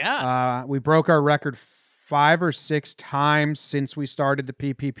downloads. Yeah. We broke our record 5 or 6 times since we started the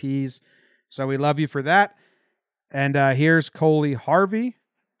PPPs. So we love you for that. And here's Coley Harvey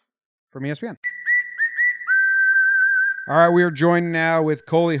from ESPN. All right, we are joined now with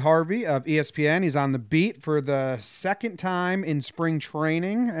Coley Harvey of ESPN. He's on the beat for the second time in spring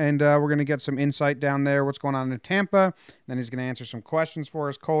training, and we're going to get some insight down there, what's going on in Tampa. Then he's going to answer some questions for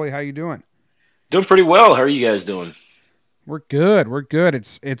us. Coley, how you doing? Doing pretty well. How are you guys doing? We're good.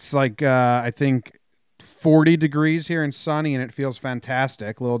 It's like I think 40 degrees here and sunny, and it feels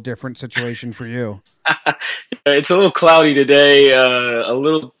fantastic. A little different situation for you. It's a little cloudy today, a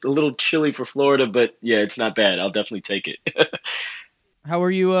little chilly for Florida, but yeah, it's not bad. I'll definitely take it. How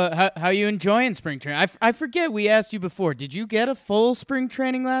are you? How are you enjoying spring training? I forget we asked you before. Did you get a full spring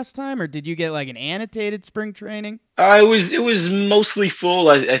training last time, or did you get like an annotated spring training? It was mostly full.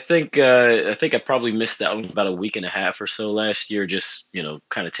 I think I probably missed out about a week and a half or so last year, just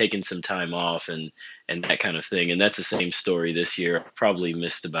kind of taking some time off and that kind of thing. And that's the same story this year. I probably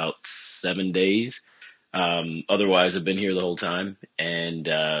missed about 7 days. Otherwise, I've been here the whole time, and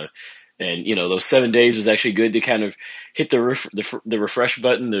those 7 days was actually good to kind of hit the refresh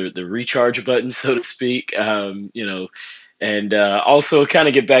button, the recharge button, so to speak. And also kind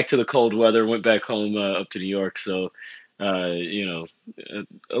of get back to the cold weather. Went back home up to New York, so a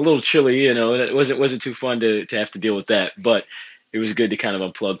little chilly, and it wasn't too fun to have to deal with that. But it was good to kind of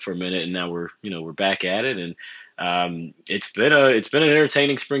unplug for a minute, and now we're back at it, and it's been an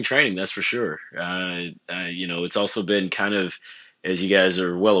entertaining spring training, that's for sure. It's also been kind of, as you guys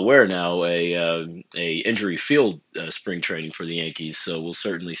are well aware now, a injury field spring training for the Yankees. So we'll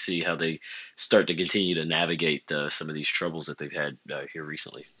certainly see how they start to continue to navigate some of these troubles that they've had here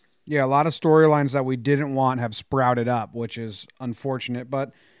recently. Yeah, a lot of storylines that we didn't want have sprouted up, which is unfortunate.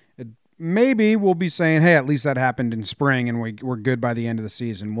 But maybe we'll be saying, hey, at least that happened in spring, and we're good by the end of the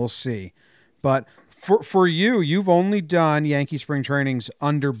season. We'll see. But for you, you've only done Yankee spring trainings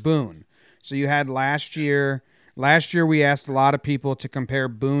under Boone. So you had last year. Last year, we asked a lot of people to compare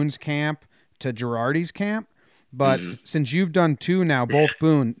Boone's camp to Girardi's camp. But since you've done 2 now, both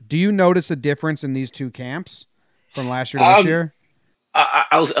Boone, do you notice a difference in these 2 camps from last year to this year?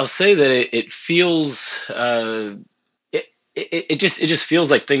 I'll say that it feels it just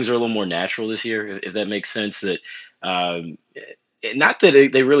feels like things are a little more natural this year, if that makes sense. That not that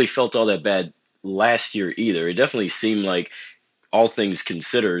they really felt all that bad last year either. It definitely seemed like, all things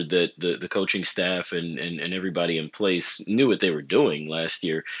considered, that the coaching staff and everybody in place knew what they were doing last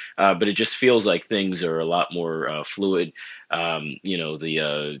year. But it just feels like things are a lot more fluid.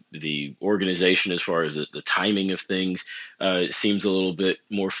 The organization, as far as the timing of things, seems a little bit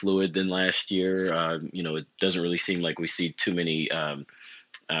more fluid than last year. It doesn't really seem like we see too many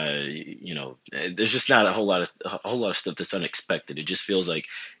there's just not a whole lot of stuff that's unexpected. It just feels like,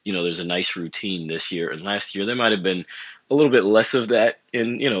 there's a nice routine this year, and last year there might have been a little bit less of that.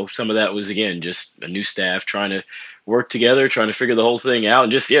 And, some of that was, again, just a new staff trying to work together, trying to figure the whole thing out,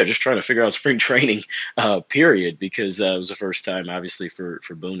 and just trying to figure out spring training, period, because it was the first time, obviously, for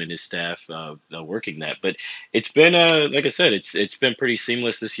Boone and his staff working that. But it's been, like I said, it's been pretty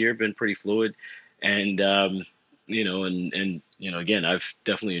seamless this year, been pretty fluid, and again, I've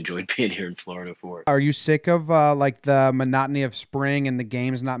definitely enjoyed being here in Florida for it. Are you sick of like the monotony of spring and the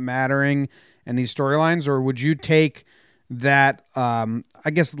games not mattering and these storylines, or would you take that,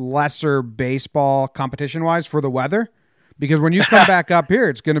 I guess, lesser baseball competition wise for the weather? Because when you come back up here,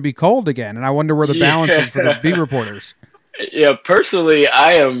 it's going to be cold again, and I wonder where the balance is for the beat reporters. Yeah, personally,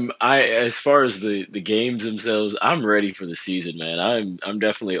 as far as the games themselves, I'm ready for the season, man. I'm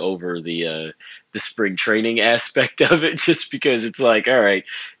definitely over the spring training aspect of it, just because it's like, all right,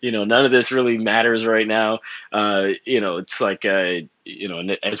 none of this really matters right now. It's like,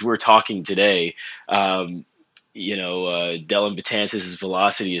 as we're talking today, Dellin Betances'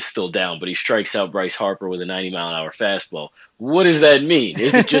 velocity is still down, but he strikes out Bryce Harper with a 90-mile-an-hour fastball. What does that mean?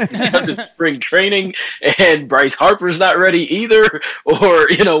 Is it just because it's spring training and Bryce Harper's not ready either? Or,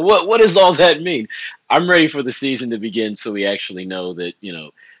 what does all that mean? I'm ready for the season to begin, so we actually know that,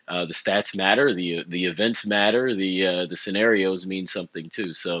 the stats matter, the events matter, the scenarios mean something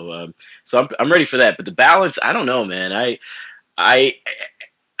too. So I'm ready for that. But the balance, I don't know, man.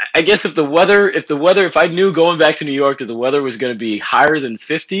 I guess if I knew going back to New York that the weather was going to be higher than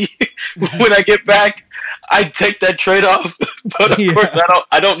 50 when I get back, I'd take that trade off. But of course,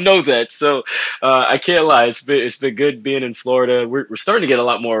 I don't know that, so I can't lie. It's been good being in Florida. We're starting to get a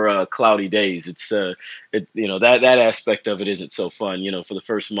lot more cloudy days. It's that aspect of it isn't so fun. For the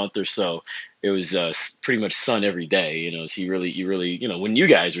first month or so, it was pretty much sun every day. So you really when you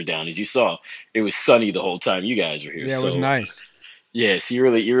guys were down, as you saw, it was sunny the whole time you guys were here. Yeah, it was nice. Yes, you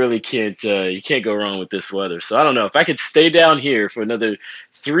really can't you can't go wrong with this weather. So I don't know if I could stay down here for another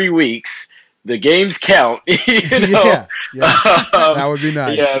 3 weeks. The games count, Yeah, that would be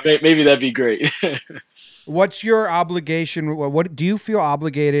nice. Yeah, maybe that'd be great. What's your obligation? What do you feel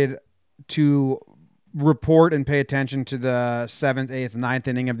obligated to report and pay attention to the 7th, 8th, 9th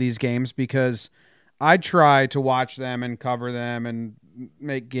inning of these games? Because I try to watch them and cover them and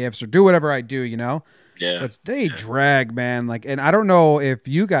make gifs or do whatever I do, Yeah. But they drag, man. And I don't know if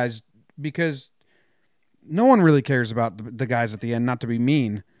you guys, because no one really cares about the guys at the end, not to be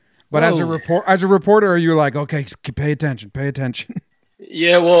mean. But as a reporter, are you like, okay, pay attention.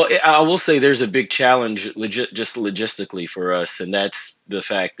 Yeah, well, I will say there's a big challenge just logistically for us, and that's the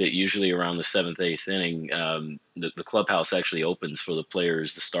fact that usually around the 7th, 8th inning, the clubhouse actually opens for the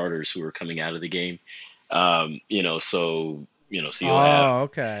players, the starters who are coming out of the game. So you'll have.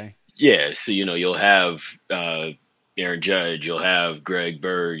 Okay. Yeah, so you'll have Aaron Judge, you'll have Greg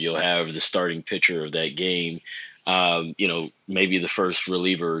Bird, you'll have the starting pitcher of that game. Maybe the first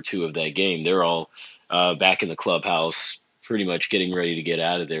reliever or two of that game. They're all back in the clubhouse, pretty much getting ready to get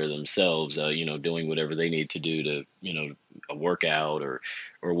out of there themselves. Doing whatever they need to do to a workout or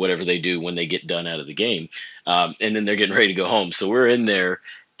whatever they do when they get done out of the game, and then they're getting ready to go home. So we're in there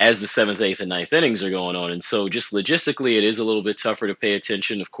as the 7th, 8th, and 9th innings are going on. And so just logistically, it is a little bit tougher to pay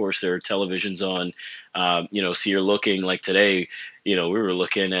attention. Of course, there are televisions on, so you're looking like today, we were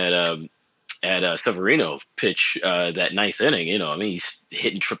looking at Severino pitch that 9th inning. He's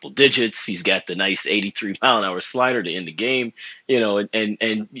hitting triple digits. He's got the nice 83-mile-an-hour slider to end the game,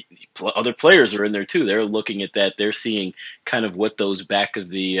 and other players are in there too. They're looking at that. They're seeing kind of what those back of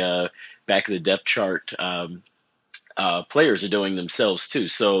the depth chart players are doing themselves too.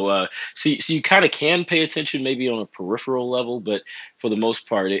 So you kind of can pay attention maybe on a peripheral level, but for the most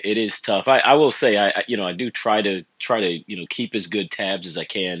part, it is tough. I will say, I do try to keep as good tabs as I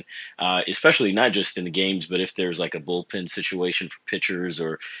can, especially not just in the games, but if there's like a bullpen situation for pitchers,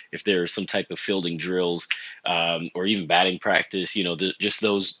 or if there's some type of fielding drills, or even batting practice, just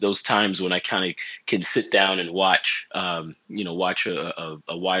those times when I kind of can sit down and watch a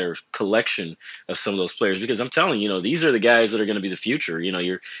wider collection of some of those players, because I'm telling you, these are the guys that are going to be the future.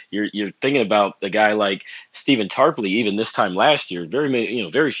 You're thinking about a guy like Stephen Tarpley, even this time last year.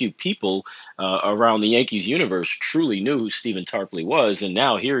 Very few people around the Yankees universe truly knew who Stephen Tarpley was, and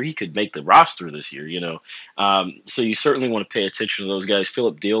now here he could make the roster this year. So you certainly want to pay attention to those guys.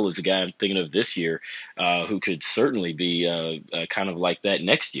 Philip Deal is a guy I'm thinking of this year, who could certainly be kind of like that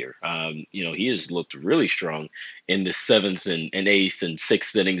next year. He has looked really strong in the 7th and 8th and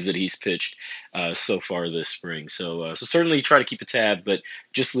 6th innings that he's pitched so far this spring. So certainly try to keep a tab, but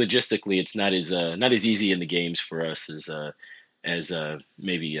just logistically, it's not as easy in the games for us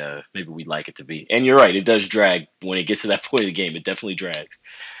maybe we'd like it to be. And you're right, it does drag when it gets to that point of the game. It definitely drags.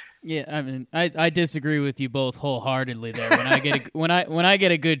 Yeah, I mean, I disagree with you both wholeheartedly there. When I get when I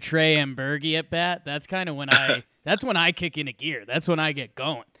get a good Trey Ambergi at bat, that's kind of when I kick into gear. That's when I get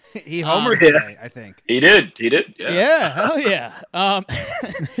going. He homered today, I think. He did. Yeah, hell yeah.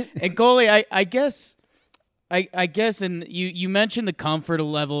 And Coley, I guess, and you mentioned the comfort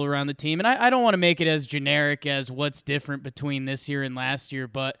level around the team, and I don't want to make it as generic as what's different between this year and last year,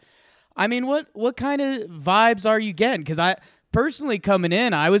 but I mean, what kind of vibes are you getting? Because I personally coming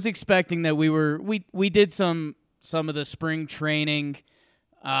in, I was expecting that we did some of the spring training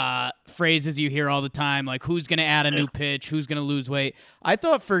phrases you hear all the time, like who's going to add a new pitch, who's going to lose weight. I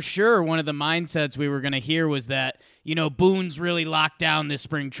thought for sure one of the mindsets we were going to hear was that, Boone's really locked down this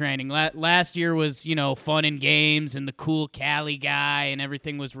spring training. Last year was, fun and games and the cool Cali guy and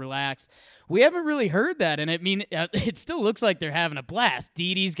everything was relaxed. We haven't really heard that, and it still looks like they're having a blast.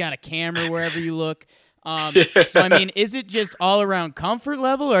 Didi's got a camera wherever you look. So, I mean, is it just all around comfort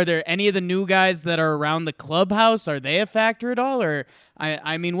level? Are there any of the new guys that are around the clubhouse? Are they a factor at all? Or,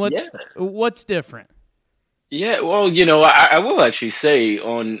 I mean, what's different? Yeah, well, I will actually say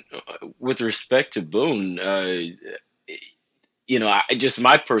with respect to Boone, just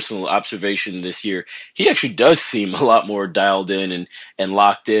my personal observation this year, he actually does seem a lot more dialed in and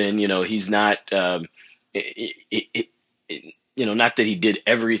locked in. He's not, not that he did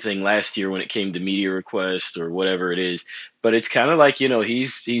everything last year when it came to media requests or whatever it is, but it's kind of like,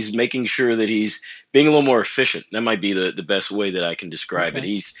 he's making sure that he's being a little more efficient. That might be the best way that I can describe it.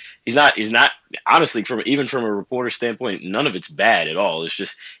 He's not honestly, from a reporter standpoint, none of it's bad at all. It's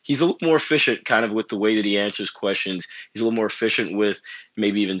just, he's a little more efficient kind of with the way that he answers questions. He's a little more efficient with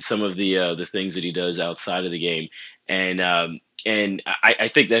maybe even some of the things that he does outside of the game. And I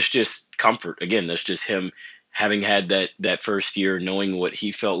think that's just comfort. Again, that's just him having had that first year, knowing what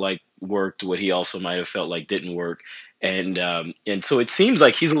he felt like worked, what he also might have felt like didn't work. And so it seems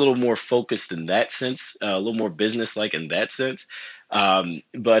like he's a little more focused in that sense, a little more business-like in that sense.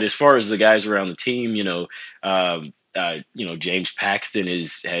 But as far as the guys around the team, James Paxton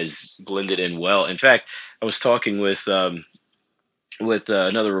has blended in well. In fact, I was talking with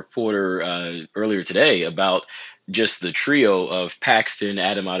another reporter earlier today about just the trio of Paxton,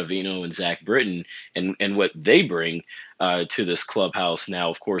 Adam Ottavino, and Zach Britton, and what they bring to this clubhouse. Now,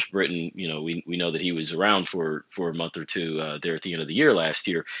 of course, Britton, we know that he was around for a month or two there at the end of the year last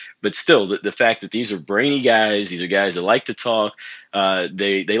year. But still, the fact that these are brainy guys, these are guys that like to talk.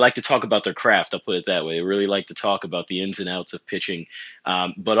 They like to talk about their craft. I'll put it that way. They really like to talk about the ins and outs of pitching.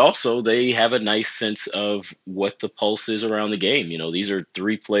 But also, they have a nice sense of what the pulse is around the game. These are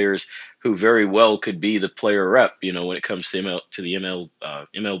three players who very well could be the player rep, when it comes to the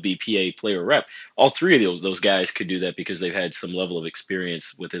MLBPA player rep. All three of those guys could do that because they've had some level of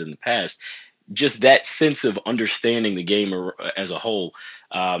experience with it in the past. Just that sense of understanding the game as a whole,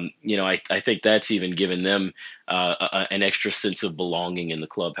 I think that's even given them an extra sense of belonging in the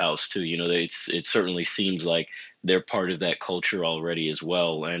clubhouse too. It certainly seems like they're part of that culture already as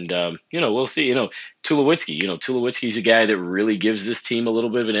well. And, we'll see, Tulowitzki's a guy that really gives this team a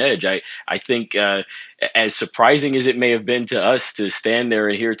little bit of an edge. I think as surprising as it may have been to us to stand there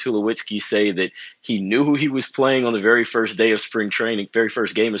and hear Tulowitzki say that he knew who he was playing on the very first day of spring training, very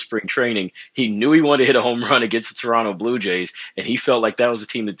first game of spring training, he knew he wanted to hit a home run against the Toronto Blue Jays, and he felt like that was a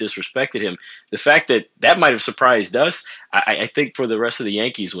team that disrespected him. The fact that might have surprised us, I think for the rest of the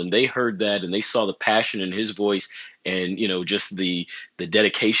Yankees, when they heard that and they saw the passion in his voice and, just the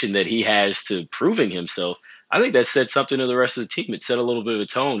dedication that he has to proving himself, I think that said something to the rest of the team. It set a little bit of a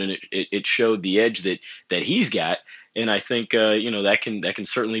tone, and it showed the edge that he's got. And I think, that can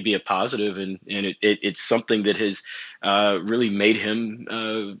certainly be a positive, and it's something that has really made him,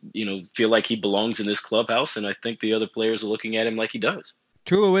 feel like he belongs in this clubhouse. And I think the other players are looking at him like he does.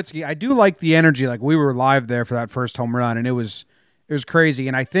 Tulowitzki, I do like the energy. Like, we were live there for that first home run, and it was crazy.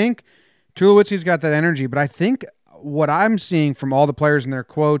 And I think Tulowitzki's got that energy, but I think what I'm seeing from all the players in their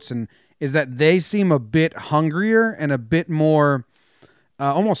quotes is that they seem a bit hungrier and a bit more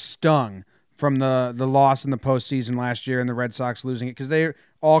almost stung from the loss in the postseason last year and the Red Sox losing it, because they're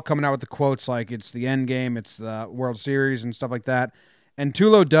all coming out with the quotes like it's the end game, it's the World Series and stuff like that. And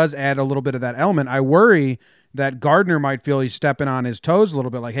Tulo does add a little bit of that element. I worry that Gardner might feel he's stepping on his toes a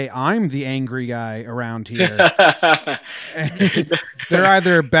little bit, like, hey, I'm the angry guy around here. They're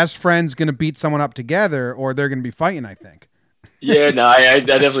either best friends going to beat someone up together, or they're going to be fighting, I think. Yeah, no, I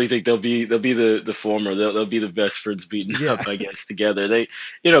definitely think they'll be the former. They'll be the best friends beaten up, I guess, together.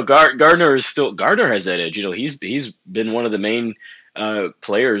 Gardner has that edge. He's been one of the main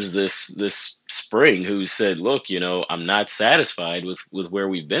players this spring who said, "Look, I'm not satisfied with where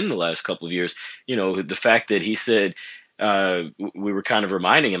we've been the last couple of years." The fact that he said we were kind of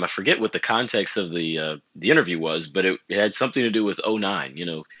reminding him. I forget what the context of the interview was, but it had something to do with '09.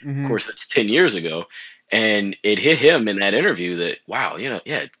 Of Mhm. course, that's 10 years ago, and it hit him in that interview that wow,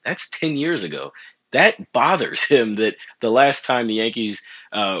 yeah, that's 10 years ago. That bothers him that the last time the Yankees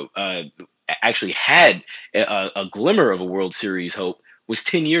actually had a glimmer of a World Series hope was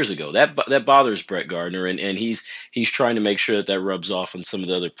 10 years ago. That bothers Brett Gardner, and he's trying to make sure that rubs off on some of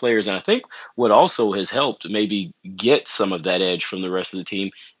the other players. And I think what also has helped maybe get some of that edge from the rest of the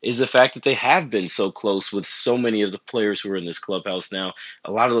team is the fact that they have been so close with so many of the players who are in this clubhouse now.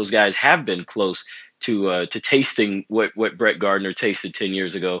 A lot of those guys have been close to tasting what Brett Gardner tasted 10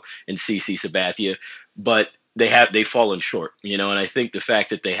 years ago in CC Sabathia, but they've fallen short, and I think the fact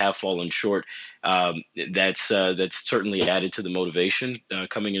that they have fallen short, that's certainly added to the motivation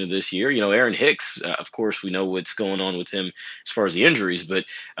coming into this year. Aaron Hicks, of course, we know what's going on with him as far as the injuries, but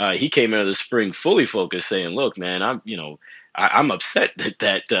he came into the spring fully focused, saying, "Look, man, I'm upset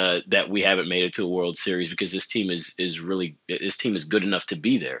that we haven't made it to a World Series because this team is good enough to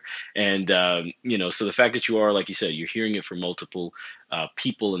be there." And so the fact that you are, like you said, you're hearing it from multiple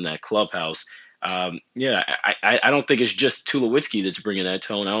people in that clubhouse. I don't think it's just Tulowitzki that's bringing that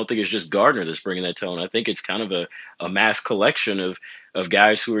tone. I don't think it's just Gardner that's bringing that tone. I think it's kind of a mass collection of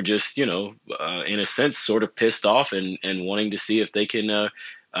guys who are just, in a sense, sort of pissed off and wanting to see if they can,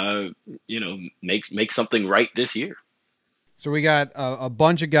 make something right this year. So we got a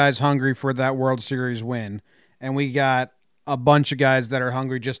bunch of guys hungry for that World Series win, and we got a bunch of guys that are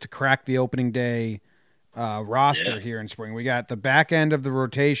hungry just to crack the opening day roster here in spring. We got the back end of the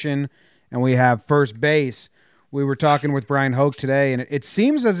rotation, and we have first base. We were talking with Brian Hoke today, and it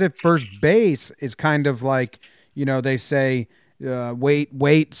seems as if first base is kind of like, they say,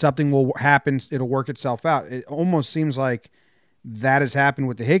 wait, something will happen. It'll work itself out. It almost seems like that has happened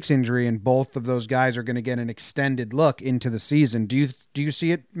with the Hicks injury, and both of those guys are going to get an extended look into the season. Do you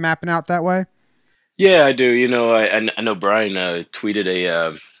see it mapping out that way? Yeah, I do. I know Brian tweeted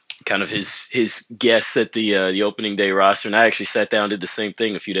a kind of his guess at the opening day roster, and I actually sat down and did the same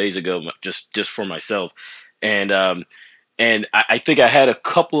thing a few days ago, just for myself, and I think I had a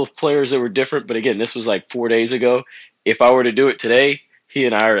couple of players that were different, but again, this was like 4 days ago. If I were to do it today, he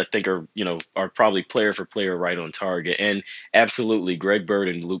and I are probably player for player right on target. And absolutely, Greg Bird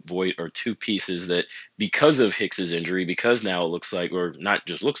and Luke Voit are two pieces that, because of Hicks's injury, because now it looks like, or not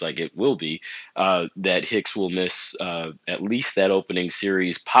just looks like, it will be, that Hicks will miss at least that opening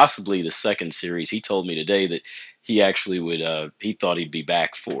series, possibly the second series. He told me today that he actually he thought he'd be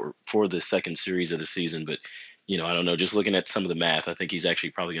back for the second series of the season, but I don't know. Just looking at some of the math, I think he's actually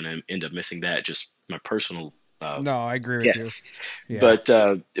probably going to end up missing that. Just my personal. No, I agree with you. Yeah.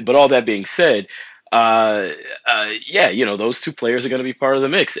 But all that being said, those two players are going to be part of the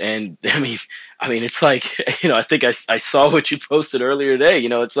mix. And I mean, it's like, I think I saw what you posted earlier today.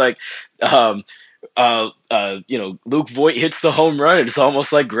 It's like, Luke Voit hits the home run, and it's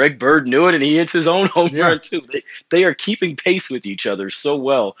almost like Greg Bird knew it, and he hits his own home run too. They are keeping pace with each other so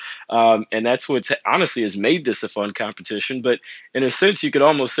well, and that's what honestly has made this a fun competition. But in a sense, you could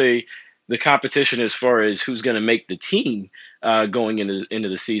almost say the competition as far as who's going to make the team going into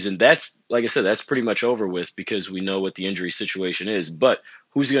the season, that's, like I said, that's pretty much over with because we know what the injury situation is. But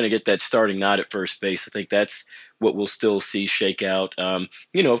who's going to get that starting nod at first base? I think that's what we'll still see shake out.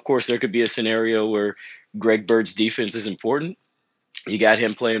 Of course, there could be a scenario where Greg Bird's defense is important. You got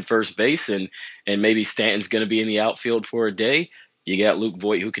him playing first base, and maybe Stanton's going to be in the outfield for a day. You got Luke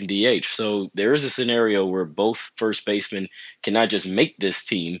Voit who can DH. So there is a scenario where both first basemen can not just make this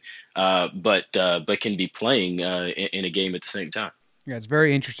team, but can be playing in a game at the same time. Yeah, it's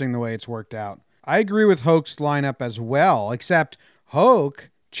very interesting the way it's worked out. I agree with Hoke's lineup as well, except Hoke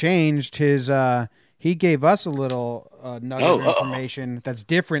changed his he gave us a little nugget of information that's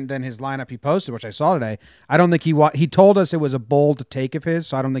different than his lineup he posted, which I saw today. I don't think he told us it was a bold take of his,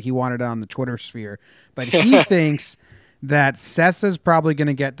 so I don't think he wanted it on the Twitter sphere. But he thinks that Sessa's probably going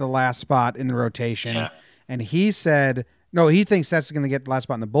to get the last spot in the rotation. Yeah. And he said, no, he thinks Sessa's going to get the last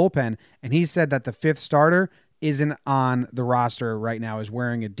spot in the bullpen. And he said that the fifth starter isn't on the roster right now, is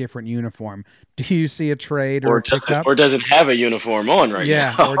wearing a different uniform. Do you see a trade or doesn't have a uniform on right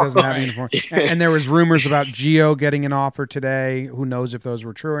now? Yeah, or doesn't have a uniform. And there was rumors about Gio getting an offer today. Who knows if those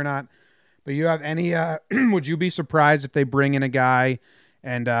were true or not. But you have any would you be surprised if they bring in a guy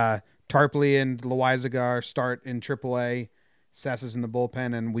and Tarpley and Loizaga start in AAA, Sessa's in the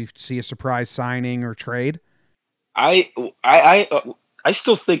bullpen, and we see a surprise signing or trade? I I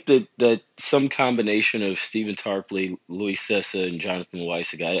still think that some combination of Stephen Tarpley, Luis Sessa, and Jonathan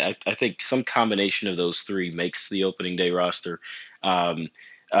Weisiga, I think some combination of those three makes the opening day roster. Um,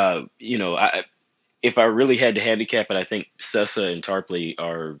 if I really had to handicap it, I think Sessa and Tarpley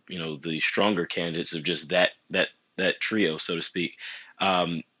are, the stronger candidates of just that trio, so to speak.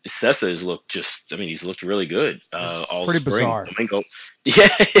 Sessa has looked he's looked really good all pretty spring. bizarre. Domingo, yeah,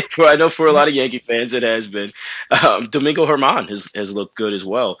 I know for a lot of Yankee fans it has been. Domingo Germán has looked good as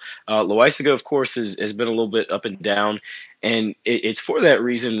well. Loaizaga, of course, has been a little bit up and down, and it's for that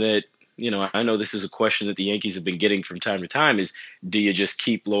reason that, I know this is a question that the Yankees have been getting from time to time is, do you just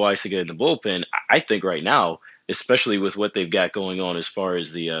keep Loaizaga in the bullpen? I think right now, especially with what they've got going on as far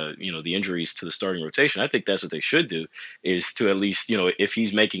as the the injuries to the starting rotation, I think that's what they should do, is to at least, if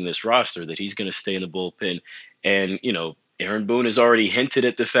he's making this roster, that he's going to stay in the bullpen. And, Aaron Boone has already hinted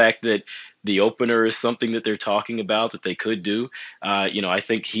at the fact that the opener is something that they're talking about that they could do. I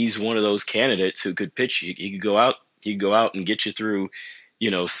think he's one of those candidates who could pitch. He could go out and get you through,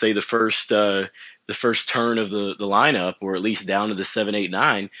 say the first turn of the lineup, or at least down to the 7, 8,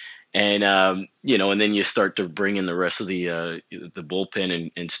 9. And, and then you start to bring in the rest of the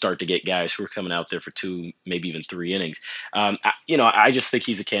bullpen and start to get guys who are coming out there for 2, maybe even 3 innings. I just think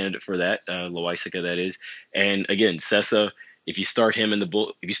he's a candidate for that, Loaizaga, that is. And again, Sessa, if you start him in the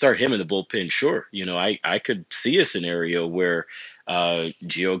bullpen, sure. I could see a scenario where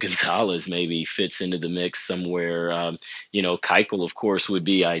Gio Gonzalez maybe fits into the mix somewhere. Keuchel, of course, would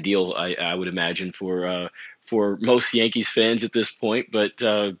be ideal, I would imagine, for most Yankees fans at this point. But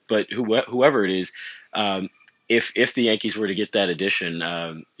whoever it is, if the Yankees were to get that addition,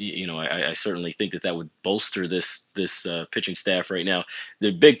 I certainly think that would bolster this pitching staff right now.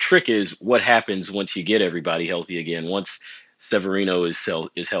 The big trick is what happens once you get everybody healthy again. Once Severino is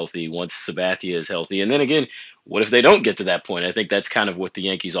healthy, once Sabathia is healthy, and then again, what if they don't get to that point? I think that's kind of what the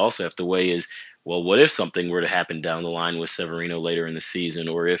Yankees also have to weigh is, well, what if something were to happen down the line with Severino later in the season,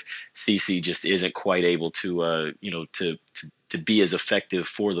 or if CC just isn't quite able to be as effective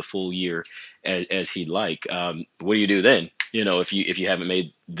for the full year as he'd like? What do you do then? If you haven't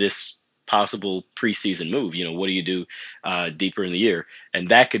made this possible preseason move, what do you do deeper in the year? And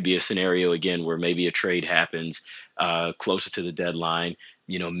that could be a scenario again where maybe a trade happens closer to the deadline.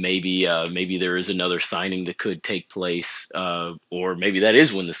 Maybe there is another signing that could take place, or maybe that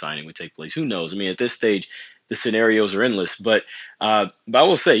is when the signing would take place. Who knows? I mean, at this stage, the scenarios are endless. But I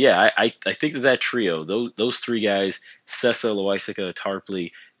will say, yeah, I think that trio, those 3 guys, Sessa, Loaizaga,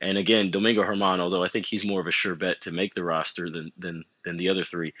 Tarpley, and again, Domingo Germán, although I think he's more of a sure bet to make the roster than the other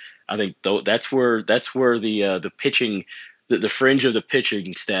 3. I think that's where the pitching, the fringe of the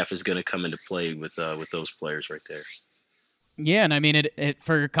pitching staff is going to come into play with those players right there. Yeah, and I mean, it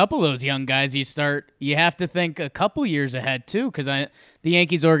for a couple of those young guys, you have to think a couple years ahead too, because the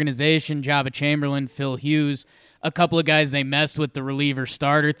Yankees organization, Jabba Chamberlain, Phil Hughes, a couple of guys, they messed with the reliever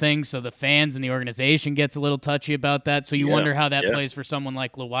starter thing, so the fans and the organization gets a little touchy about that. So you wonder how that plays for someone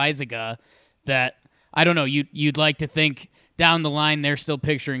like Loaizaga. That, I don't know, you'd like to think down the line they're still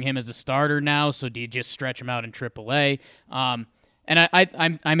picturing him as a starter now. So do you just stretch him out in AAA? And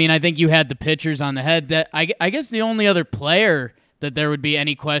I think you had the pitchers on the head. That I guess the only other player that there would be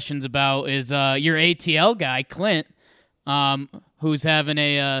any questions about is your ATL guy, Clint, who's having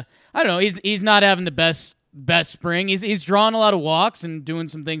I don't know, he's not having the best spring. He's drawing a lot of walks and doing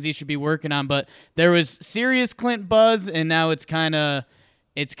some things he should be working on. But there was serious Clint buzz, and now it's kind of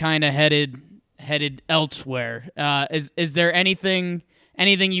headed elsewhere. Is there anything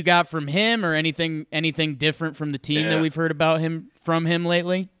you got from him, or anything different from the team that we've heard about from him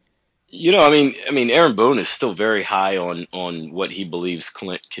lately? I mean, Aaron Boone is still very high on what he believes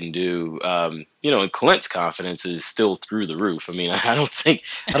Clint can do. And Clint's confidence is still through the roof. I mean, I don't think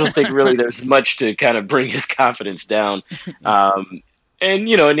really there's much to kind of bring his confidence down. And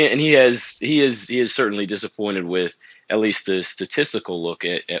he is certainly disappointed with at least the statistical look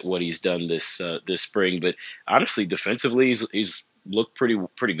at what he's done this spring. But honestly, defensively, he's looked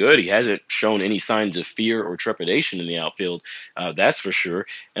pretty good. He hasn't shown any signs of fear or trepidation in the outfield, that's for sure.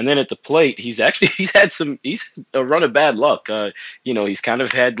 And then at the plate, he's had a run of bad luck. He's kind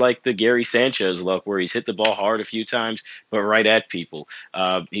of had like the Gary Sanchez luck, where he's hit the ball hard a few times, but right at people.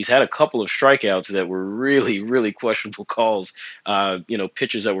 He's had a couple of strikeouts that were really, really questionable calls.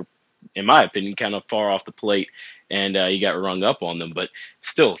 Pitches that were, in my opinion, kind of far off the plate, and he got rung up on them. But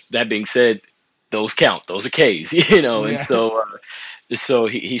still, that being said, those count. Those are Ks, and so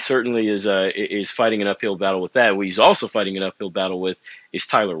he certainly is fighting an uphill battle with that. What he's also fighting an uphill battle with is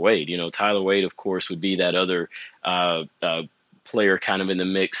Tyler Wade. Tyler Wade, of course, would be that other player kind of in the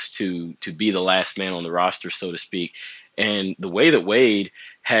mix to be the last man on the roster, so to speak. And the way that Wade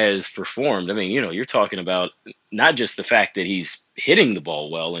has performed, I mean, you're talking about not just the fact that he's hitting the ball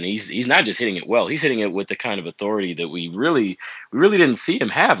well, and he's not just hitting it well, he's hitting it with the kind of authority that we really didn't see him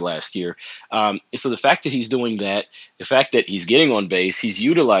have last year. So the fact that he's doing that, the fact that he's getting on base, he's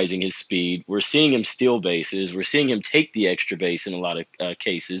utilizing his speed, we're seeing him steal bases, we're seeing him take the extra base in a lot of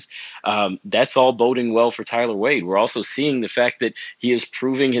cases. That's all boding well for Tyler Wade. We're also seeing the fact that he is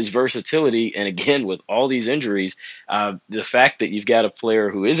proving his versatility, and again, with all these injuries, the fact that you've got a player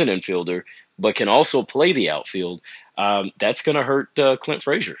who is an infielder but can also play the outfield, that's going to hurt Clint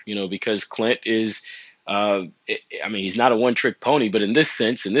Frazier, because Clint is, he's not a one-trick pony, but in this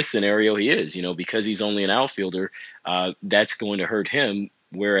sense, in this scenario, he is, because he's only an outfielder, that's going to hurt him,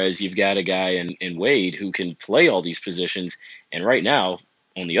 whereas you've got a guy in Wade who can play all these positions, and right now,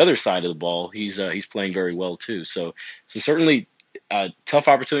 on the other side of the ball, he's playing very well too. So certainly tough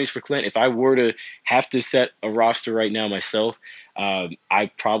opportunities for Clint. If I were to have to set a roster right now myself,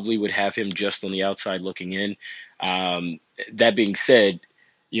 I probably would have him just on the outside looking in. That being said,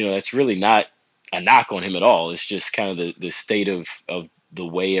 that's really not a knock on him at all. It's just kind of the state of the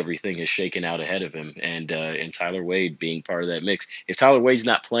way everything is shaken out ahead of him, and Tyler Wade being part of that mix. If Tyler Wade's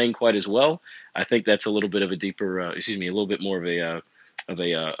not playing quite as well, I think that's a little bit of a deeper, a little bit more of a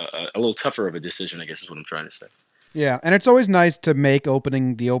little tougher of a decision, I guess is what I'm trying to say. Yeah, and it's always nice to make the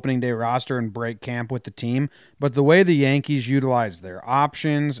opening day roster and break camp with the team, but the way the Yankees utilize their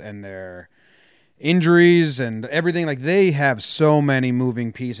options and their injuries and everything, like they have so many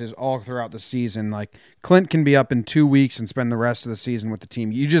moving pieces all throughout the season. Like Clint can be up in 2 weeks and spend the rest of the season with the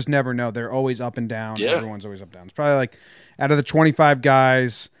team. You just never know. They're always up and down. Yeah. Everyone's always up and down. It's probably like out of the 25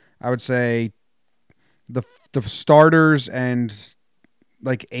 guys, I would say the starters and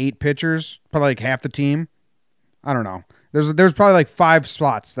like 8 pitchers, probably like half the team. I don't know. There's probably like 5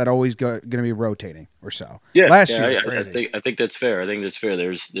 spots that always going to be rotating or so. Yeah, last year was crazy. I think that's fair. There's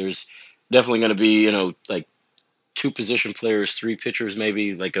definitely going to be like 2 position players, 3 pitchers,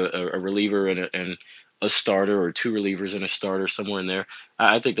 maybe like a reliever and a starter, or 2 relievers and a starter somewhere in there.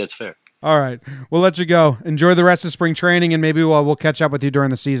 I think that's fair. All right, we'll let you go. Enjoy the rest of spring training, and maybe we'll catch up with you during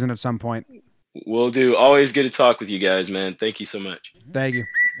the season at some point. Will do. Always good to talk with you guys, man. Thank you so much. Thank you.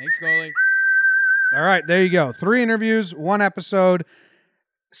 Thanks, Goalie. All right, there you go. 3 interviews, 1 episode.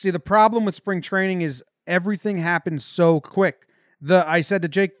 See, the problem with spring training is everything happens so quick. I said to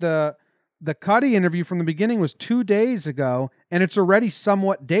Jake, the Cuddy interview from the beginning was 2 days ago, and it's already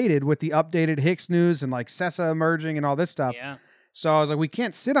somewhat dated with the updated Hicks news and like Sessa emerging and all this stuff. Yeah. So I was like, we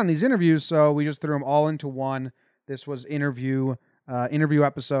can't sit on these interviews, so we just threw them all into one. This was interview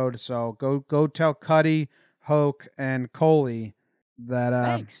episode. So go tell Cuddy, Hoke, and Coley that.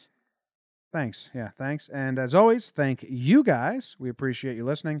 Thanks. Thanks. Yeah, thanks. And as always, thank you guys. We appreciate you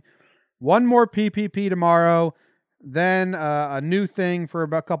listening. 1 more PPP tomorrow, then a new thing for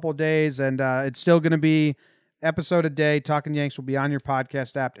about a couple of days, and it's still going to be episode a day. Talking Yanks will be on your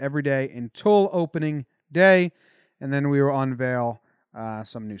podcast app every day until opening day, and then we will unveil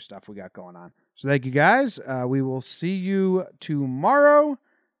some new stuff we got going on. So thank you guys. We will see you tomorrow.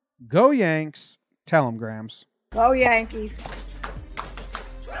 Go Yanks. Tell 'em, Grams. Go Yankees.